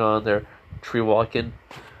their tree walking,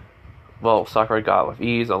 well, Sakura got with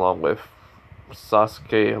ease along with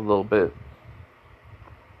Sasuke a little bit.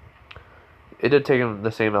 It did take him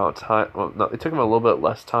the same amount of time. Well, no, it took him a little bit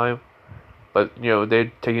less time, but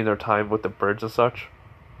they're taking their time with the birds and such.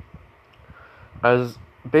 As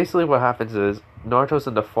basically what happens is Naruto's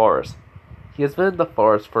in the forest. He has been in the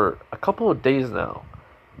forest for a couple of days now,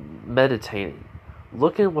 meditating,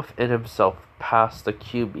 looking within himself past the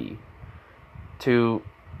QB to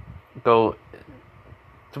go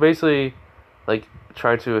to basically like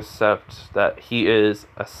try to accept that he is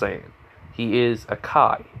a Saiyan. He is a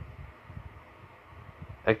Kai,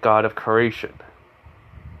 a god of creation.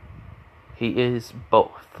 He is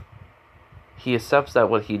both. He accepts that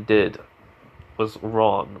what he did was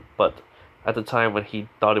wrong, but at the time when he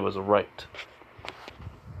thought it was right.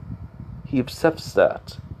 He accepts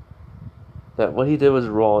that what he did was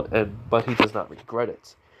wrong, but he does not regret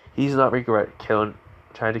it. He does not regret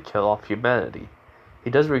trying to kill off humanity. He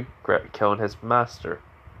does regret killing his master,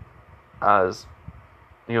 as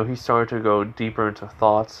he started to go deeper into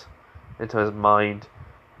thoughts, into his mind,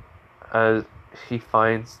 as he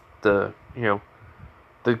finds the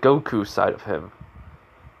Goku side of him.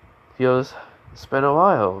 He goes, "It's been a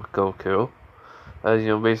while, Goku." As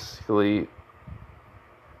basically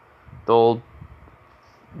the old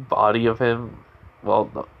body of him,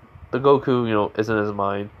 well, the Goku, is in his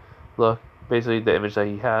mind. Look, basically the image that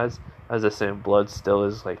he has as the same blood still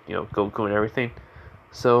is like, Goku and everything.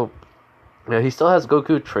 So, he still has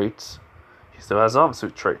Goku traits. He still has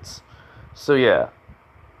Zamasu traits. So yeah.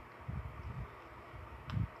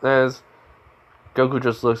 As Goku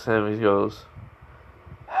just looks at him, he goes,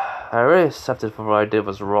 "I already accepted for what I did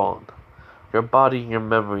was wrong. Your body, your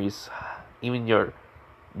memories, even your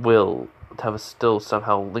will have still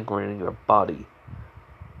somehow lingering in your body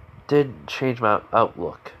did change my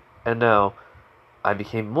outlook, and now I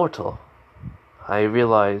became mortal. I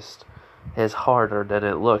realized it is harder than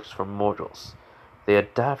it looks for mortals. They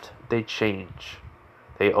adapt, they change,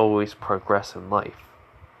 they always progress in life.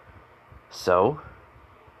 So,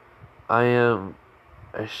 I am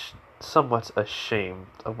somewhat ashamed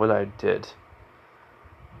of what I did,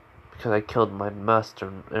 because I killed my master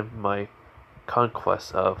in my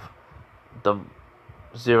conquest of the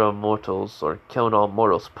Zero Mortals or Killing All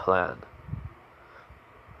Mortals plan.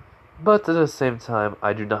 But at the same time,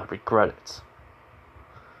 I do not regret it.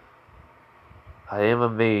 I am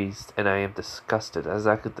amazed and I am disgusted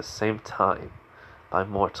exactly at the same time by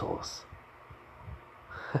mortals."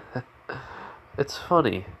 It's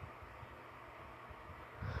funny.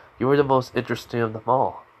 You were the most interesting of them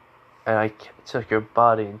all, and I took your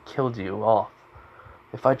body and killed you off.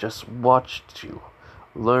 If I just watched you,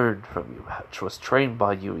 learned from you, was trained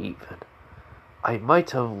by you even, I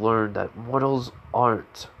might have learned that mortals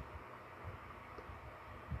aren't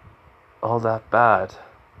all that bad.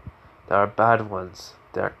 There are bad ones,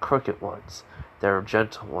 there are crooked ones, there are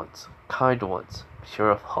gentle ones, kind ones,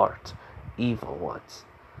 pure of heart, evil ones.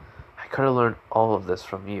 I could have learned all of this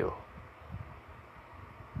from you.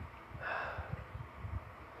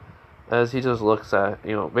 As he just looks at,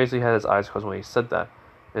 basically had his eyes closed when he said that,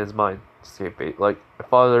 in his mindscape, like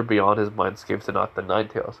farther beyond his mindscape to not the Nine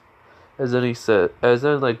Tails. As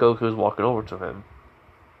then like Goku was walking over to him.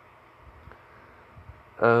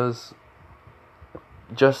 As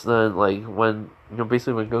just then, like when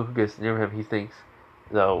basically when Goku gets near him, he thinks,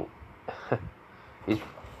 no, he's.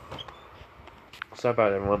 Sorry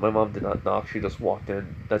about everyone. My mom did not knock. She just walked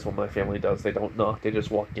in. That's what my family does. They don't knock. They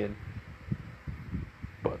just walk in.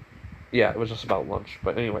 But yeah, it was just about lunch.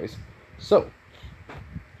 But anyways, so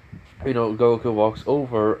Goku walks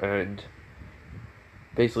over and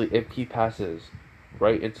basically if he passes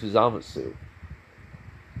right into Zamasu,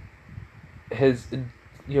 his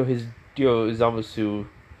Zamasu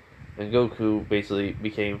and Goku basically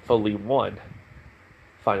became fully one.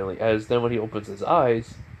 Finally, as then when he opens his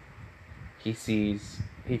eyes, he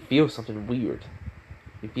feels something weird.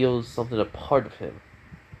 He feels something a part of him,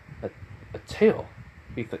 a tail.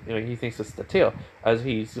 He thinks it's the tail. As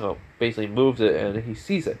he basically moves it and he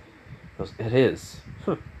sees it, he goes, "It is."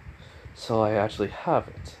 So I actually have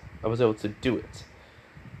it. I was able to do it.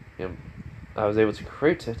 You know, I was able to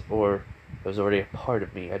create it, or it was already a part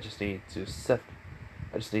of me. I just need to accept.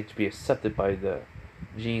 I just need to be accepted by the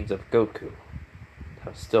genes of Goku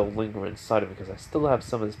that still linger inside of me because I still have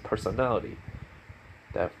some of his personality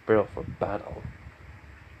that built for battle.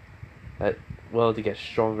 That will to get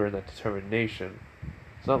stronger in that determination.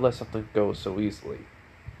 It's not let something go so easily.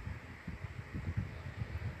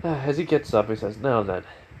 As he gets up, he says, "Now then,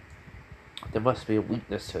 there must be a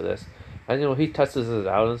weakness to this." And he tests it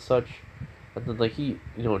out and such, and then he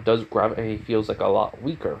does grab it, and he feels like a lot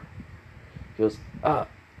weaker. He goes,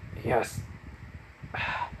 yes.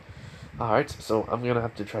 Alright, so I'm gonna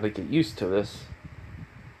have to try to get used to this.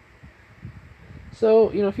 So,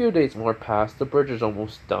 a few days more pass, the bridge is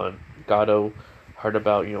almost done. Gato heard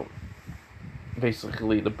about,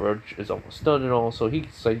 basically the bridge is almost done and all, so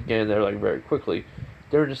he's getting there very quickly.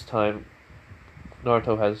 During this time,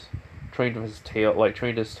 Naruto has trained his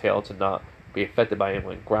tail to not be affected by him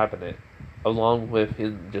when grabbing it, along with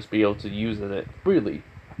him just be able to using it freely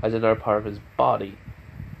as another part of his body.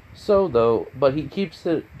 So though, but he's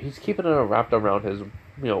keeping it wrapped around his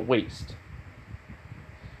waist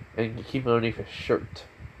and keeping it underneath his shirt.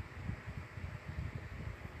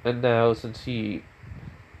 And now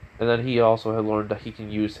and then he also had learned that he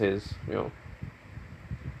can use his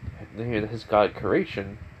his god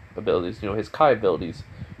creation abilities, his Kai abilities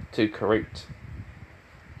to create.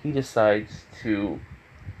 He decides to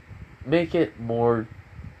make it more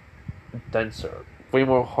denser, way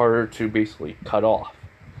more harder to basically cut off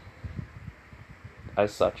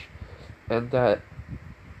as such, and that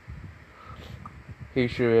he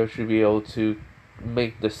should be able to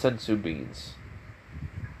make the sensu beans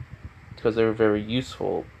because they were very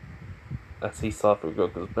useful as he saw through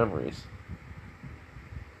Goku's memories.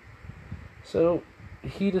 So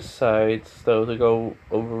he decides though to go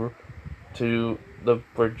over to the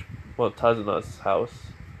bridge, Tazuna's house,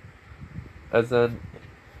 as then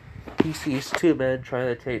he sees two men trying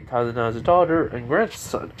to take Tazuna's daughter and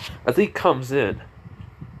grandson as he comes in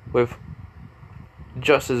with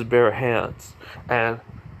just his bare hands and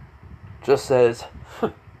just says,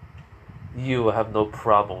 "You have no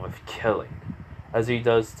problem with killing." As he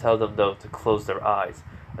does tell them though to close their eyes,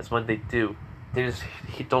 as when they do,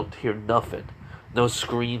 he don't hear nothing, no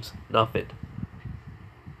screams, nothing.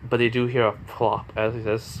 But they do hear a plop as he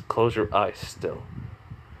says, "Close your eyes still."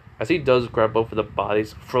 As he does grab both of the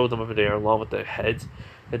bodies, throw them over there along with their heads,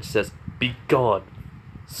 and says, "Be gone,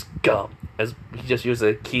 scum!" As he just uses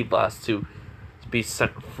a ki blast to be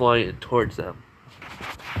sent flying towards them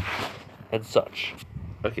and such.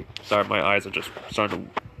 Okay, sorry, my eyes are just starting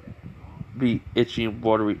to be itchy and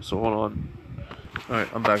watery, so hold on. Alright,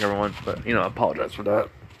 I'm back, everyone, but I apologize for that.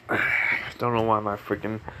 Don't know why my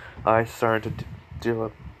freaking eyes started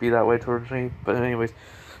to be that way towards me, but anyways,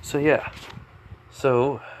 so yeah.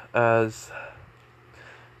 So, as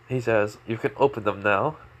he says, "You can open them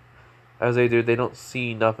now." As they do, they don't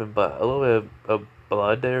see nothing but a little bit of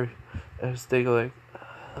blood there. As they go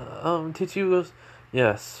Tichu goes,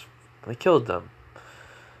 "Yes, I killed them.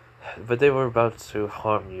 But they were about to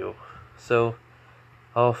harm you. So,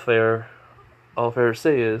 all fair to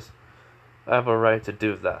say is, I have a right to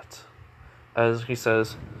do that." As he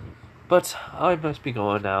says, "But I must be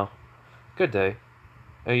going now. Good day."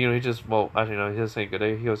 And he just, actually no, he doesn't say good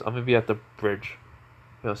day. He goes, "I'm gonna be at the bridge.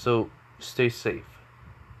 So stay safe."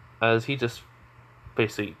 As he just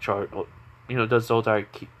basically does the whole entire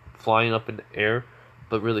flying up in the air,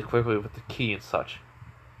 but really quickly with the ki and such.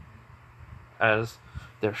 As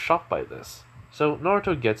they're shocked by this. So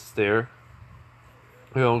Naruto gets there.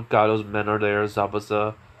 Gato's men are there.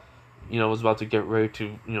 Zabuza, was about to get ready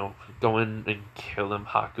to, go in and kill him.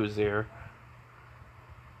 Haku's there.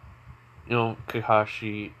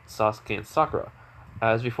 Kakashi, Sasuke, and Sakura.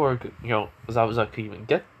 As before, Zabuza could even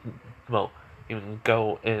even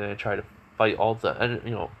go in and try to fight all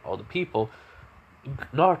the people,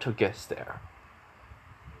 Naruto gets there.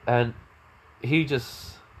 And he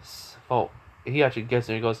just, he actually gets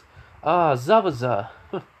there and he goes, Zabuza,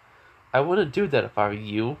 I wouldn't do that if I were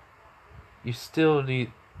you. You still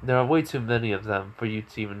there are way too many of them for you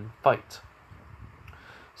to even fight.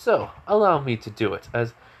 So, allow me to do it.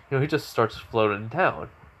 As, he just starts floating down,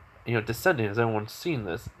 descending as everyone's seen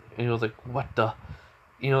this. And he was like, what the?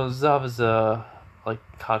 Zabuza,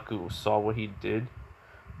 Kaku saw what he did.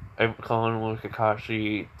 Calling him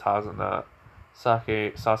Kakashi, Tazuna,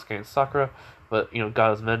 Sasuke, and Sakura. But,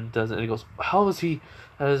 God's men doesn't. And he goes, how is he?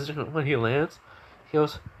 As when he lands, he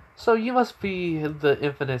goes, so you must be the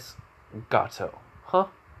infamous Gato, huh?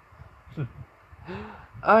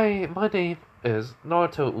 My name is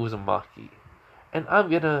Naruto Uzumaki, and I'm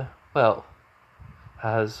gonna Well,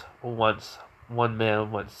 as one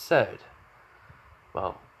man once said,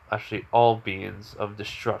 well, actually all beings of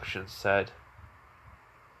destruction said,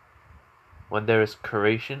 when there is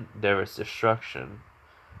creation, there is destruction,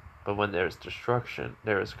 but when there is destruction,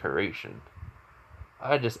 there is creation.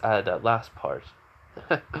 I just added that last part.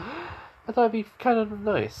 I thought it'd be kind of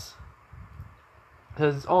nice.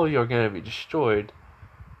 Because all you're gonna be destroyed,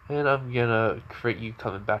 and I'm gonna create you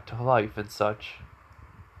coming back to life and such.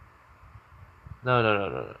 No, no, no,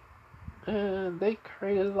 no, no. And they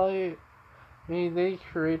created, like, I mean, they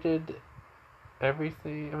created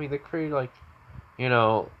everything. I mean, they created, like,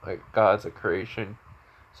 like God's a creation.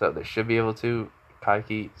 So they should be able to,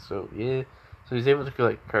 Kaiki, so yeah. So he's able to,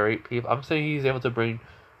 like, create people. I'm saying he's able to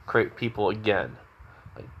create people again.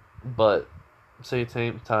 Like, but, at the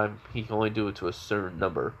same time, he can only do it to a certain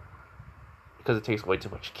number. Because it takes way too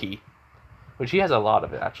much ki. Which he has a lot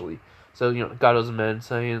of it, actually. So, Gado's men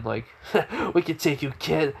saying, like, we can take you,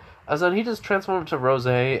 kid. As then he just transforms to Rose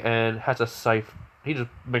and has a scythe. He just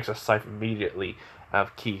makes a scythe immediately out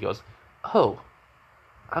of ki. He goes, oh,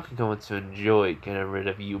 I'm going to enjoy getting rid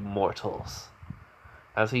of you mortals.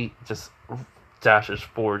 As he just dashes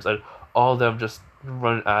forwards and all of them just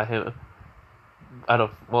run at him.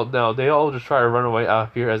 No, they all just try to run away out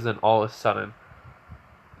of here, as then all of a sudden,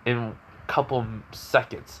 in a couple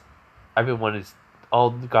seconds,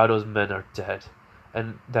 all Gado's men are dead.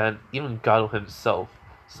 And then even Gado himself,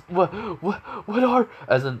 what are,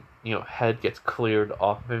 as in, head gets cleared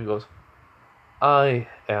off him and goes, I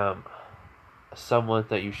am someone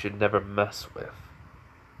that you should never mess with,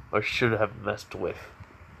 or should have messed with.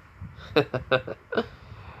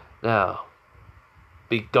 Now,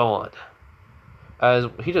 be gone. As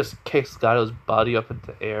he just kicks Gado's body up into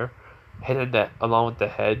the air, hitting that along with the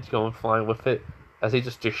head going flying with it, as he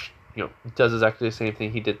just does exactly the same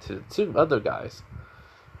thing he did to the two other guys,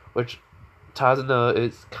 which Tazuna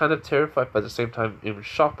is kind of terrified, but at the same time even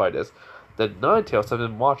shocked by this. The Ninetales have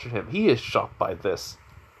been watching him. He is shocked by this.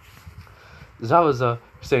 Zabuza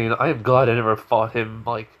saying, I am glad I never fought him,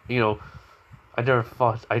 like,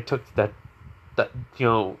 I took that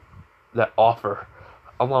offer,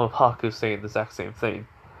 along with Haku saying the exact same thing.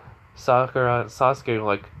 Sakura and Sasuke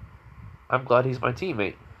like, I'm glad he's my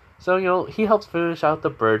teammate. So, he helps finish out the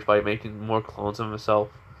bridge by making more clones of himself.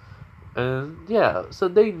 And yeah, so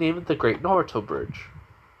they named it the Great Naruto Bridge.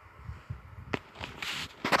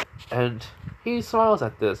 And he smiles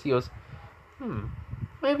at this. He goes,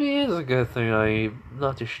 maybe it is a good thing I'm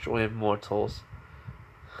not destroying mortals.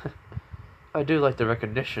 I do like the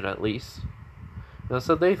recognition, at least.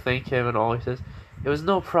 So they thank him and all. He says, it was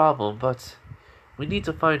no problem, but we need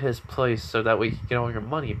to find his place so that we can get all your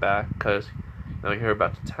money back, because you're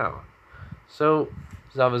about to town. So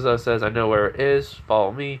Zabuza says, I know where it is,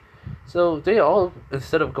 follow me. So they all,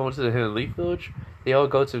 instead of going to the Hidden Leaf Village, they all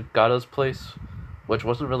go to Gado's place, which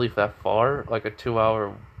wasn't really that far, like a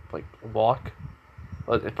 2-hour walk.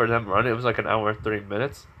 But for them run, it was like an hour and 30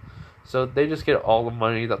 minutes. So they just get all the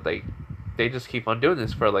money that they just keep on doing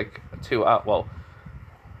this for like 2 hours. Well,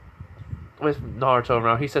 with Naruto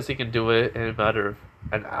around, he says he can do it in a matter of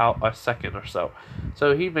a second or so.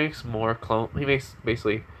 So he makes he makes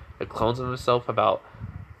basically the clones of himself, about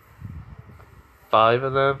 5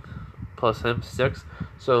 of them, plus him 6.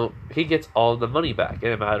 So he gets all the money back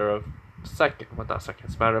in a matter of a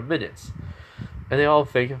matter of minutes. And they all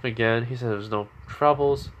thank him again. He says there's no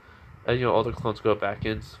troubles. And all the clones go back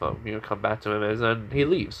in, so come back to him, and then he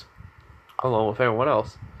leaves, along with everyone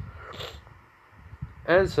else.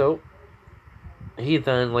 And so he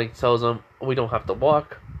then tells them, we don't have to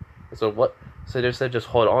walk. And so what? So they said, just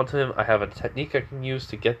hold on to him. I have a technique I can use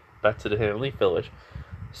to get back to the Hidden Leaf Village.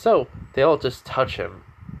 So they all just touch him,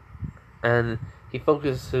 and he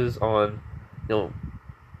focuses on,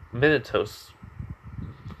 Minato's,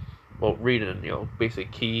 reading,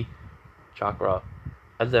 basic key, chakra,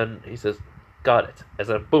 and then he says, got it. And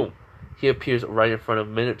then boom, he appears right in front of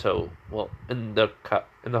Minato, in the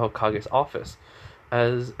Hokage's office.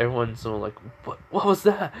 As everyone's like, what was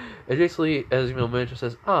that? And basically, as Minato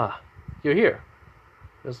says, you're here.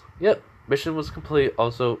 He goes, yep, mission was complete.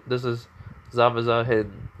 Also, this is Zabuza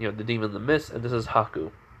and the demon in the mist, and this is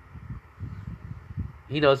Haku.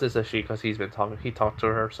 He knows this is she because he talked to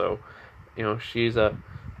her, so she's a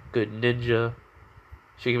good ninja.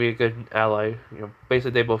 She can be a good ally.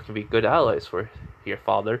 Basically they both can be good allies for your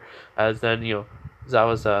father. As then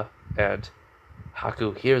Zabuza and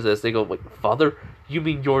Haku hears this, they go, wait, father? You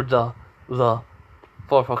mean you're the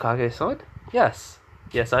fourth Hokage's son? Yes,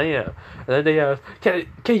 I am. And then they ask, can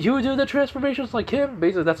you do the transformations like him?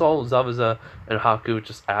 Basically that's all Zabuza and Haku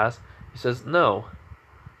just ask. He says, no,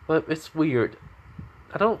 but it's weird.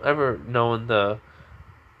 I don't ever know in the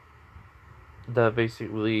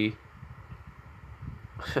basically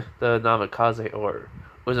the Namikaze or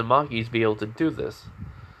Uzumaki's be able to do this.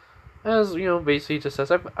 As you know, basically just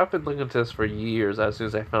says I've been looking into this for years. As soon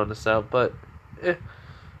as I found this out, but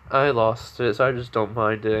I lost it, so I just don't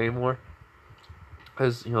mind it anymore.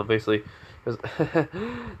 Because you know, basically, because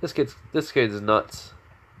this kid is nuts.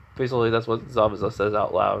 Basically, that's what Zabuza says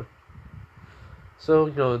out loud. So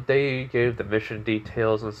you know, they gave the mission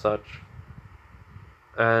details and such,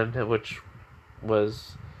 and which you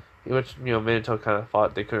know, Minato kind of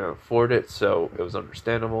thought they couldn't afford it, so it was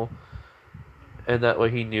understandable. And that way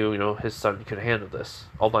he knew, you know, his son could handle this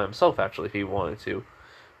all by himself, actually, if he wanted to.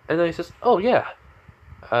 And then he says, "Oh yeah,"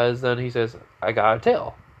 as then he says, "I got a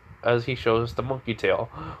tail," as he shows the monkey tail,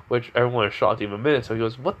 which everyone is shocked even Minato. So he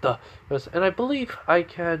goes, "What the?" He goes, "And I believe I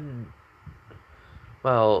can,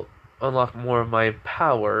 well, unlock more of my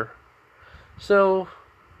power. So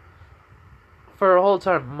for a whole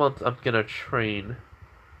entire month, I'm gonna train."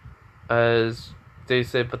 As they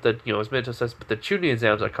say, but the you know, as Minato says, but the tuning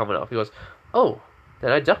exams are coming up. He goes, "Oh,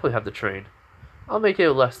 then I definitely have to train. I'll make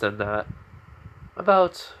it less than that,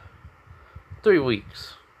 about 3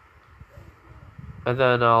 weeks, and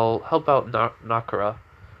then I'll help out Nakara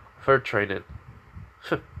for training.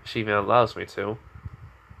 She even allows me to."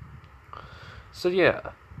 So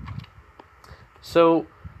yeah, so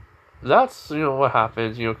that's you know what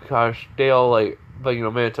happens. You know, gosh, they all like, but you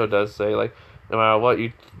know, Minato does say like, no matter what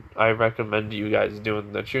I recommend you guys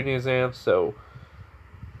doing the tuning exam. So,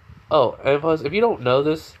 oh, and plus, if you don't know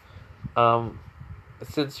this, um,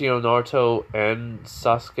 since you know Naruto and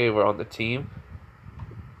Sasuke were on the team,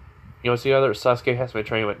 you know, together Sasuke has been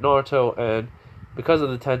training with Naruto, and because of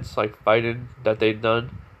the tense like fighting that they've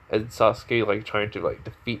done, and Sasuke like trying to like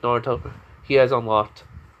defeat Naruto, he has unlocked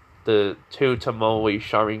the two Tomoe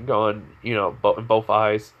Sharingan, you know, in both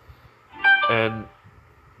eyes, and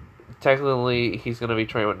technically he's gonna be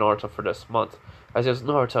training with Naruto for this month. I says,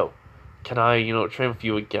 "Naruto, can I, you know, train with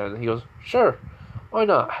you again?" He goes, "Sure, why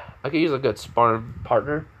not? I could use a good sparring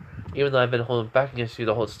partner, even though I've been holding back against you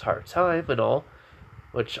the whole entire time and all,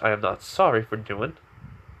 which I am not sorry for doing."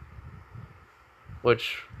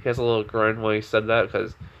 Which he has a little grin when he said that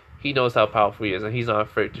because he knows how powerful he is and he's not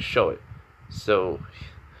afraid to show it. So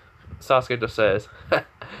Sasuke just says,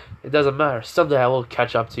 "It doesn't matter. Someday I will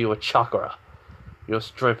catch up to you with chakra, you know,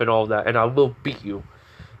 strength and all that, and I will beat you."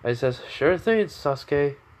 And he says, "Sure thing,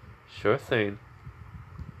 Sasuke. Sure thing."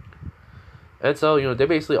 And so, you know, they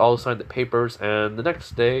basically all signed the papers, and the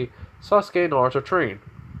next day, Sasuke and Naruto train.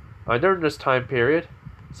 During this time period,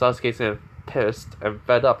 Sasuke's getting pissed and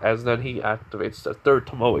fed up, as then he activates the third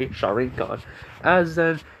Tomoe Sharingan. As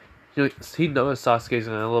then, you know, he knows Sasuke's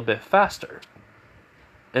getting a little bit faster.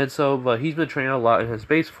 And so, but he's been training a lot in his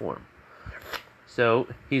base form. So,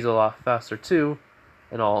 he's a lot faster too,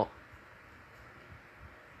 and all.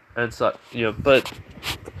 And so, you know, but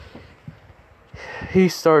he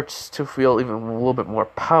starts to feel even a little bit more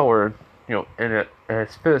power, you know, in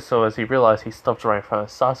his fist. So as he realizes he stuffed right in front of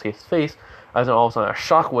Sasuke's face, as then all of a sudden a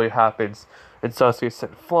shockwave happens, and Sasuke's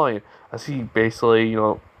sent flying. As he basically, you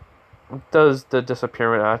know, does the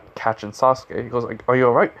disappearance at catching Sasuke. He goes like, "Are you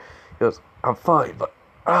alright?" He goes, "I'm fine, but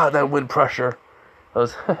that wind pressure." I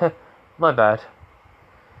was, "My bad."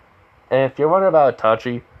 And if you're wondering about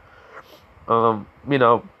Itachi, you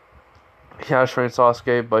know, he has trained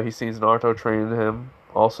Sasuke, but he sees Naruto train him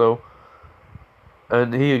also.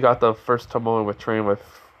 And he got the first Tomoe with train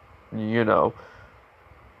with, you know,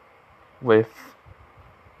 with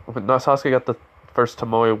not Sasuke got the first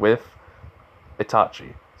Tomoe with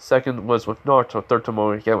Itachi. Second was with Naruto. Third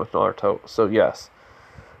Tomoe again with Naruto. So yes.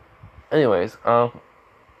 Anyways, you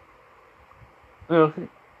know,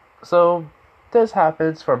 so this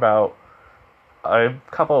happens for about a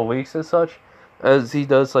couple of weeks and such, as he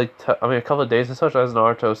does like a couple of days and such. As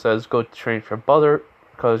Naruto says, "Go train for your brother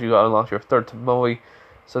because you got to unlock your third Tomoe,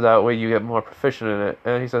 so that way you get more proficient in it."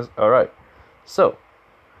 And he says, "All right." So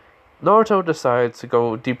Naruto decides to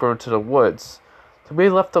go deeper into the woods to be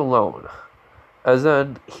left alone. As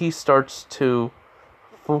then he starts to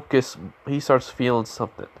focus. He starts feeling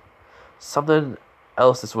something. Something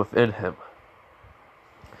else is within him.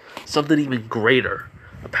 Something even greater.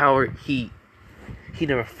 A power he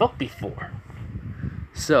never felt before.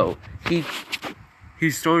 So he's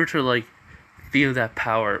starting to like feel that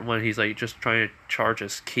power when he's like just trying to charge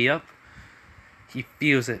his ki up. He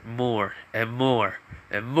feels it more and more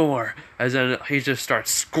and more, as then he just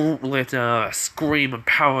starts scream and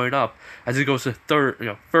powering up as he goes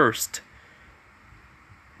to first.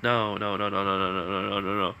 No.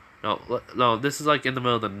 This is like in the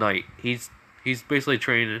middle of the night. He's basically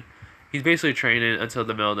training, He's basically training until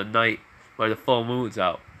the middle of the night where the full moon's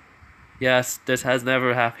out. Yes, this has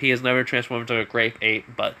never happened. He has never transformed into a grape ape,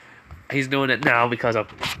 but he's doing it now because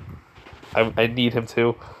I need him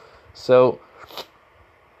to. So,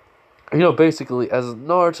 basically, as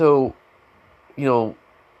Naruto, you know,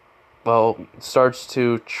 starts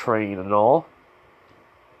to train and all,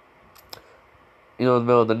 in the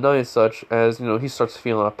middle of the night, such as, he starts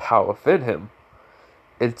feeling a power within him.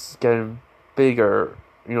 It's getting bigger,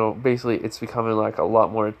 basically, it's becoming like a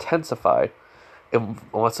lot more intensified. It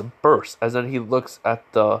wants to burst, as then he looks at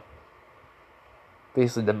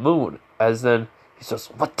basically the moon, as then he says,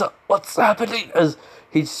 what's happening? As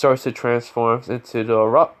he starts to transform into the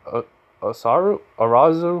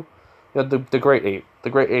Arazu, the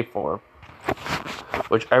great ape form,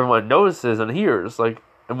 which everyone notices and hears, like,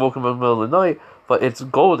 and woke him in the middle of the night, but it's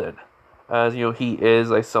golden, as, he is,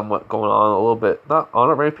 like, somewhat going on a little bit, not on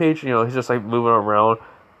a rampage, he's just, like, moving around,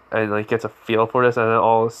 and, like, gets a feel for this, and then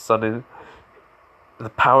all of a sudden, the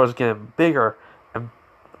power's getting bigger, and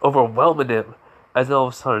overwhelming him, as then all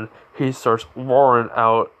of a sudden, he starts roaring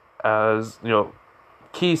out, as,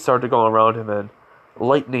 keys start to go around him, and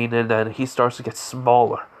lightning, and then he starts to get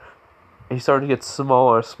smaller. He started to get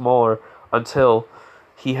smaller and smaller, until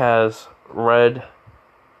he has red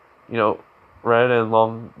and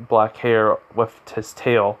long black hair with his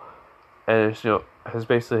tail, and his,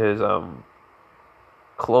 his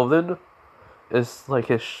clothing is like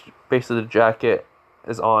basically the jacket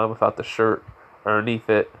is on without the shirt underneath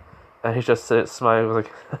it, and he's just sitting smiling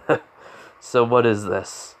like, so what is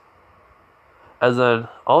this? And then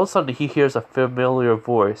all of a sudden he hears a familiar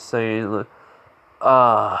voice saying,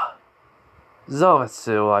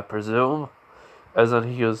 Zamatsu, I presume. As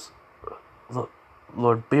then he goes,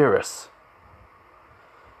 Lord Beerus.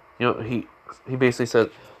 He basically said,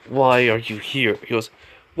 why are you here? He goes,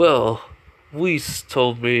 well, Whis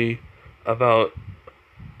told me about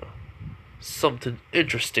something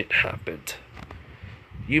interesting happened.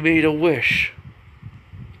 You made a wish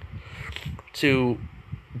to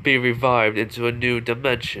be revived into a new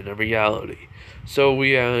dimension of reality. So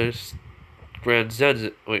we asked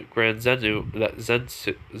Zenu,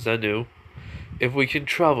 if we can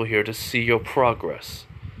travel here to see your progress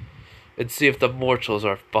and see if the mortals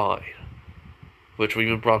are fine. Which we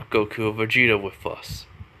even brought Goku and Vegeta with us.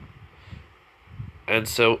 And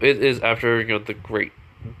so it is after,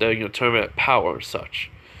 the tournament power and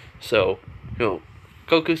such. So,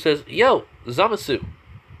 Goku says, yo, Zamasu.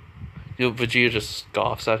 Vegeta just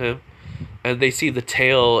scoffs at him. And they see the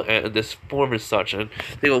tail and this form and such. And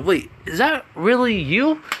they go, wait, is that really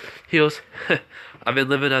you? He goes, I've been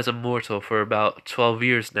living as a mortal for about 12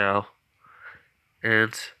 years now.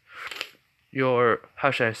 And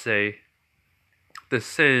how should I say,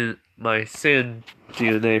 my sin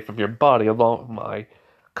DNA from your body, along with my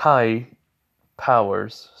Kai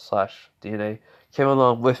powers / DNA, came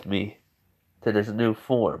along with me to this new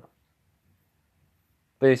form.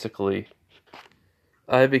 Basically,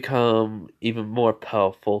 I become even more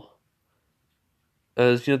powerful.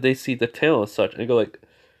 As they see the tail and such, and they go like,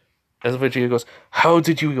 as Vegeta goes, how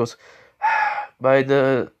did you? He goes, by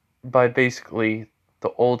basically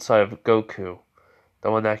the old side of Goku,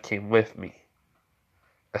 the one that came with me,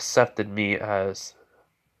 accepted me as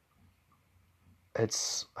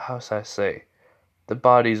how should I say, the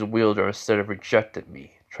body's wielder instead of rejected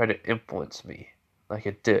me, tried to influence me like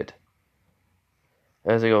it did.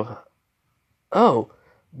 As they go, oh,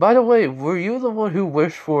 by the way, were you the one who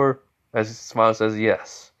wished for, as he smiles, says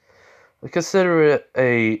yes. I consider it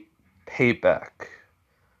a payback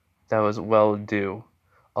that was well due.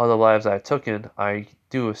 All the lives I took in, I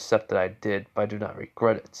do accept that I did, but I do not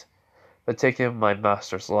regret it. But taking my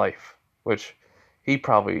master's life, which he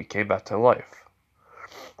probably came back to life.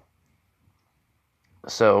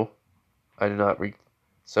 So,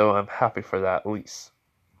 so I'm happy for that, at least.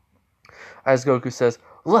 As Goku says,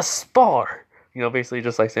 let's spar! Basically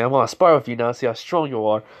just like saying, I want to spar with you now, see how strong you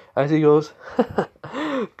are. As he goes,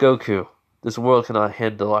 Goku, this world cannot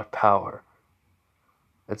handle our power.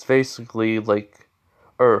 It's basically like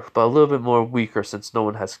Earth, but a little bit more weaker since no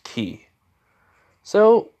one has ki.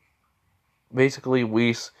 So, basically,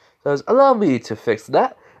 Whis says, allow me to fix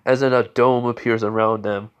that, as then a dome appears around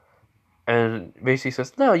them. And basically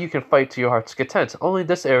says, no, you can fight to your heart's content. Only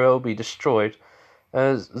this area will be destroyed.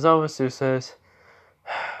 As Zamasu says,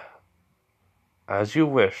 as you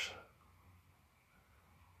wish.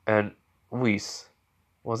 And Whis,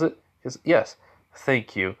 was it? Yes,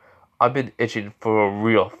 thank you. I've been itching for a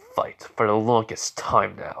real fight for the longest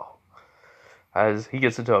time now. As he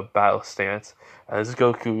gets into a battle stance, as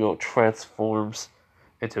Goku transforms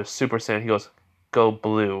into Super Saiyan, he goes, go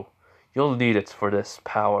blue. You'll need it for this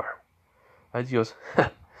power. And he goes,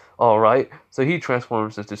 alright. So he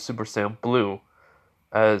transforms into Super Saiyan Blue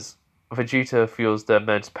as Vegeta feels the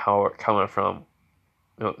immense power coming from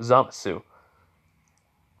Zamasu,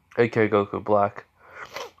 aka Goku Black.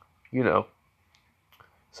 You know.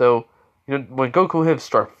 So, when Goku and him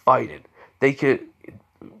start fighting, they could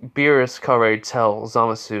Beerus can already tell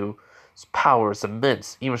Zamasu's power is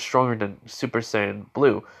immense, even stronger than Super Saiyan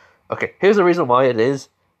Blue. Okay, here's the reason why it is.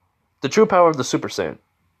 The true power of the Super Saiyan.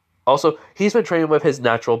 Also, he's been training with his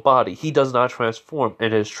natural body. He does not transform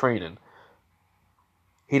in his training.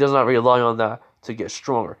 He does not rely on that to get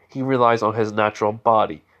stronger. He relies on his natural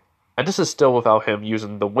body. And this is still without him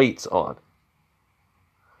using the weights on.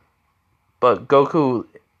 But Goku,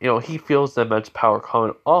 he feels the immense power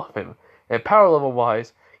coming off him. And power level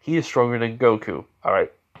wise, he is stronger than Goku.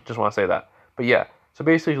 Alright, just want to say that. But yeah, so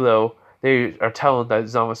basically though, they are telling that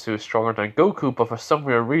Zamasu is stronger than Goku, but for some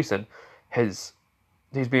weird reason, he's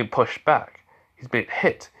being pushed back. He's being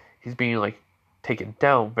hit. He's being taken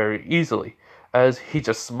down very easily. As he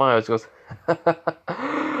just smiles, goes,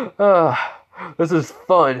 this is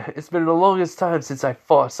fun. It's been the longest time since I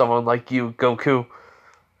fought someone like you, Goku.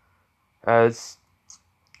 As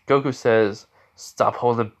Goku says, stop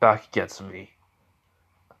holding back against me.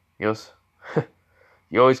 He goes,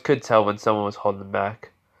 you always could tell when someone was holding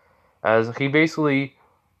back. As he basically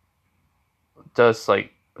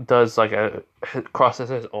crosses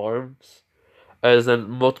his arms, as then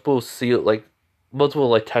multiple tattoo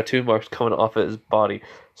marks coming off of his body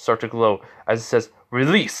start to glow as it says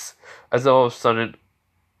release, as all of a sudden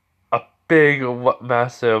a big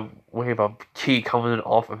massive wave of ki coming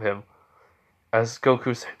off of him as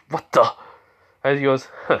Goku said, what the? As he goes,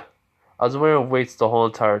 I was wearing weights the whole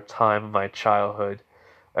entire time of my childhood,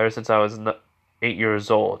 ever since I was 8 years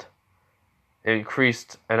old. I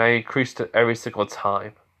increased it every single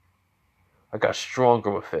time. I got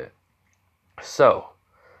stronger with it. So,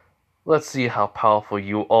 let's see how powerful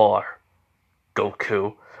you are,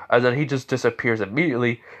 Goku. And then he just disappears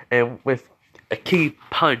immediately, and with a key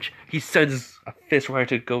punch, he sends a fist right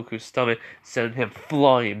into Goku's stomach, sending him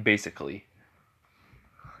flying, basically.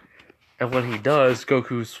 And when he does,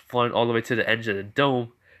 Goku's flying all the way to the edge of the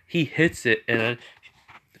dome. He hits it, and then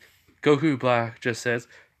Goku Black just says,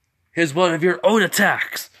 here's one of your own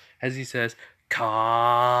attacks! As he says,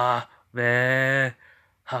 Kamehameha.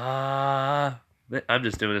 I'm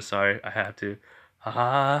just doing this, sorry, I have to.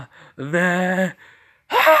 Kamehameha!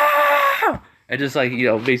 And just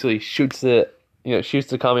basically shoots the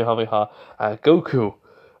Kamehameha at Goku.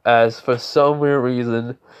 As for some weird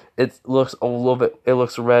reason, it looks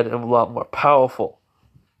red and a lot more powerful.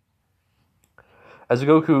 As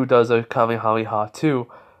Goku does a Kamehameha too,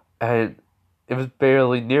 and it was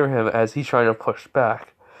barely near him as he's trying to push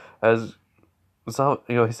back. As he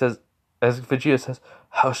says, as Vegeta says,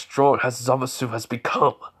 how strong has Zamasu has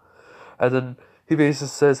become. And then he basically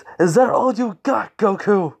says, is that all you got,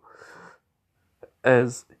 Goku?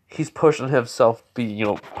 As he's pushing himself,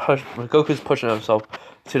 Goku's pushing himself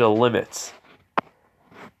to the limits.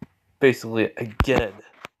 Basically, again.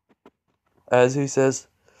 As he says,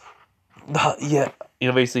 not yet.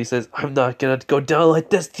 Basically says, I'm not gonna go down like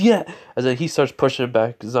this yet. And then he starts pushing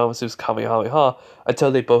back Zamasu's Kamehameha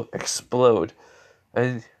until they both explode.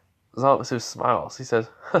 And Zamasu smiles. He says,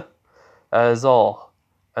 that is all.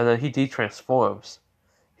 And then he de-transforms.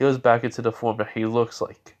 He goes back into the form that he looks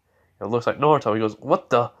like. It looks like Naruto. He goes, what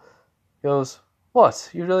the? He goes, what?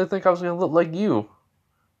 You really think I was gonna look like you?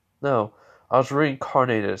 No, I was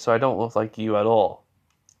reincarnated, so I don't look like you at all.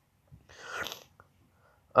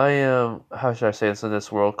 I am, how should I say this in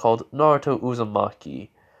this world, called Naruto Uzumaki,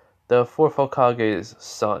 the fourth Hokage's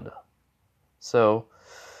son. So,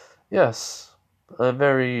 yes, I'm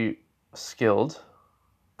very skilled,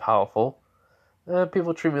 powerful, and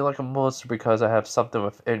people treat me like a monster because I have something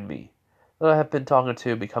within me that I have been talking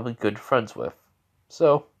to, becoming good friends with.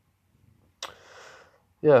 So,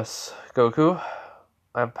 yes, Goku,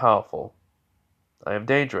 I am powerful. I am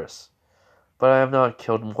dangerous. But I have not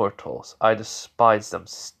killed mortals. I despise them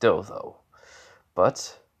still, though.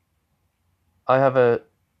 But I have a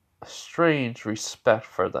strange respect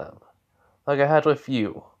for them, like I had with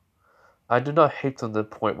you. I do not hate them to the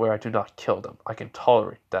point where I do not kill them. I can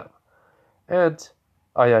tolerate them. And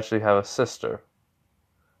I actually have a sister,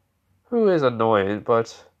 who is annoying,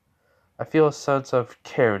 but I feel a sense of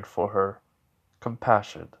caring for her,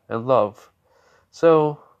 compassion, and love.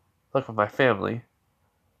 So, like with my family,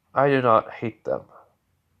 I do not hate them.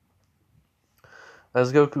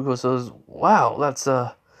 As Goku says, wow, that's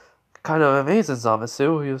kind of amazing,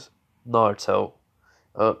 Zamasu. He goes, Naruto.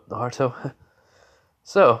 Naruto.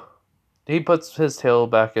 So, he puts his tail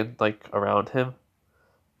back in, around him.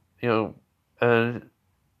 And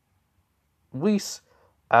Whis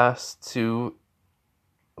asks him,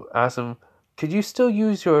 could you still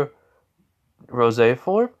use your rosé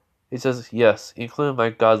form? He says, yes, including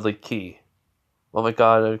my godly key. Well, my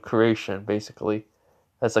god of creation, basically.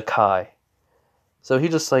 That's a Kai. So he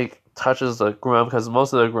just like touches the ground because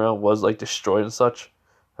most of the ground was like destroyed and such.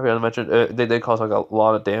 I forgot to mention they did cause like a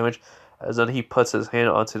lot of damage. As then he puts his hand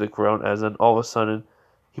onto the ground, as then all of a sudden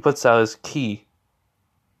he puts out his key,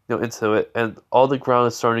 into it, and all the ground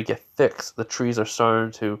is starting to get fixed. The trees are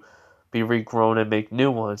starting to be regrown and make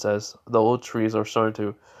new ones, as the old trees are starting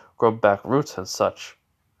to grow back roots and such.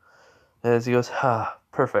 And as he goes,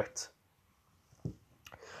 perfect.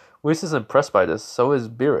 Whis is impressed by this, so is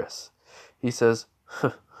Beerus. He says,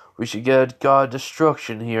 we should get God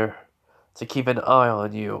Destruction here to keep an eye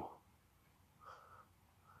on you.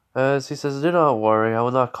 As he says, do not worry, I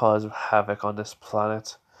will not cause havoc on this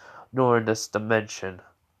planet, nor in this dimension.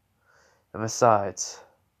 And besides,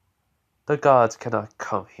 the gods cannot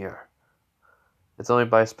come here. It's only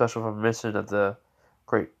by special permission of the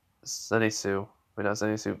great Zenitsu. Wait, not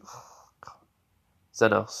Zenitsu.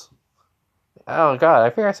 Zenos. Oh god, I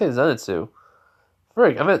figured I said Zenitsu.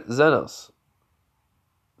 Frick, I meant Zenos.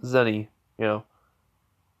 Zenny,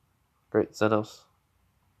 Great Zenos.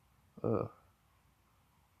 Ugh.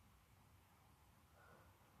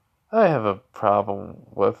 I have a problem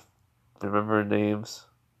with remembering names.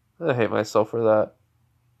 I hate myself for that.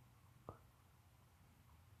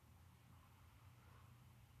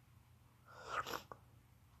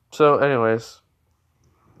 So, anyways,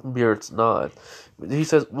 Beard's not. He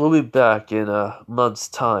says, we'll be back in a month's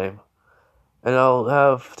time, and I'll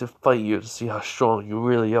have to fight you to see how strong you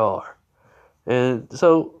really are. And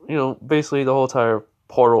so, basically the whole entire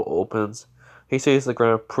portal opens. He sees the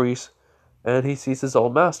Grand Priest, and he sees his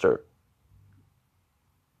old master.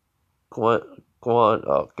 Go on.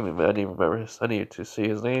 Oh, give me a minute. I need to remember his. I need to see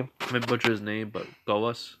his name. I might butcher his name, but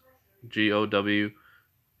Gowas. Gowuse.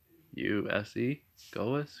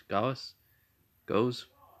 Gowas. Goes.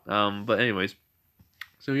 But anyways.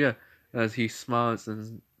 So yeah, as he smiles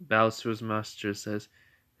and bows to his master, says,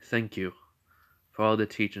 thank you for all the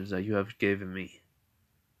teachings that you have given me.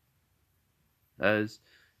 As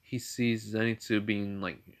he sees Zenitsu being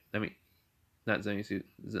not Zenitsu,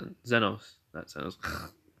 Zenos, not Zenos.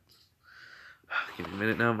 Give me a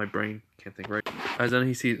minute now, my brain can't think right. As then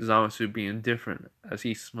he sees Zamasu being different, as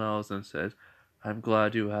he smiles and says, I'm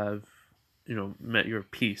glad you have, met your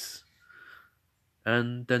peace.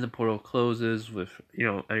 And then the portal closes with,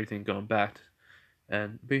 everything going back.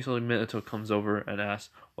 And basically Minato comes over and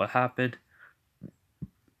asks what happened,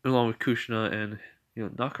 along with Kushina and,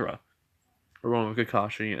 Nakara, along with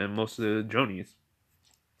Kakashi and most of the Jonis.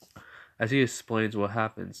 As he explains what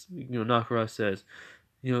happens, Nakara says,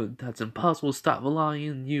 that's impossible, stop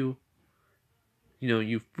relying on you.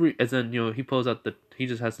 You free, and then, he pulls out he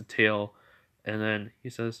just has the tail, and then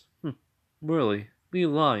he says, really, me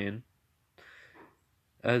lying.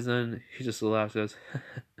 As then he just laughs, says,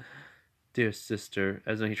 dear sister,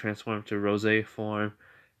 as then he transforms to rose form,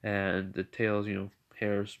 and the tail's,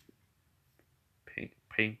 hair's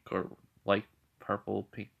pink or light purple,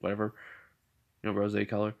 pink, whatever, rose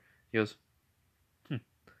color. He goes,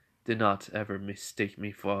 did not ever mistake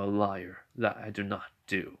me for a liar, that I do not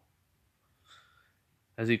do.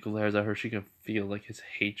 As he glares at her, she can feel like his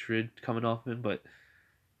hatred coming off him, but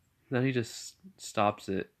then he just stops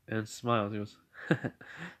it and smiles. He goes,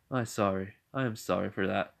 I'm sorry. I am sorry for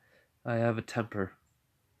that. I have a temper.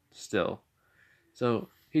 Still. So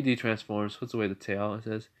he de-transforms, puts away the tail, and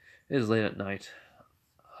says, it is late at night.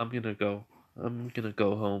 I'm gonna go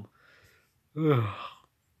home.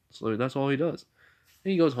 So that's all he does.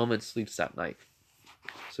 And he goes home and sleeps that night.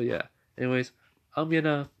 So yeah. Anyways, I'm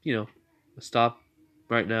gonna, stop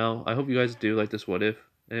right now. I hope you guys do like this what if.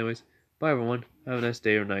 Anyways, bye everyone. Have a nice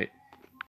day or night.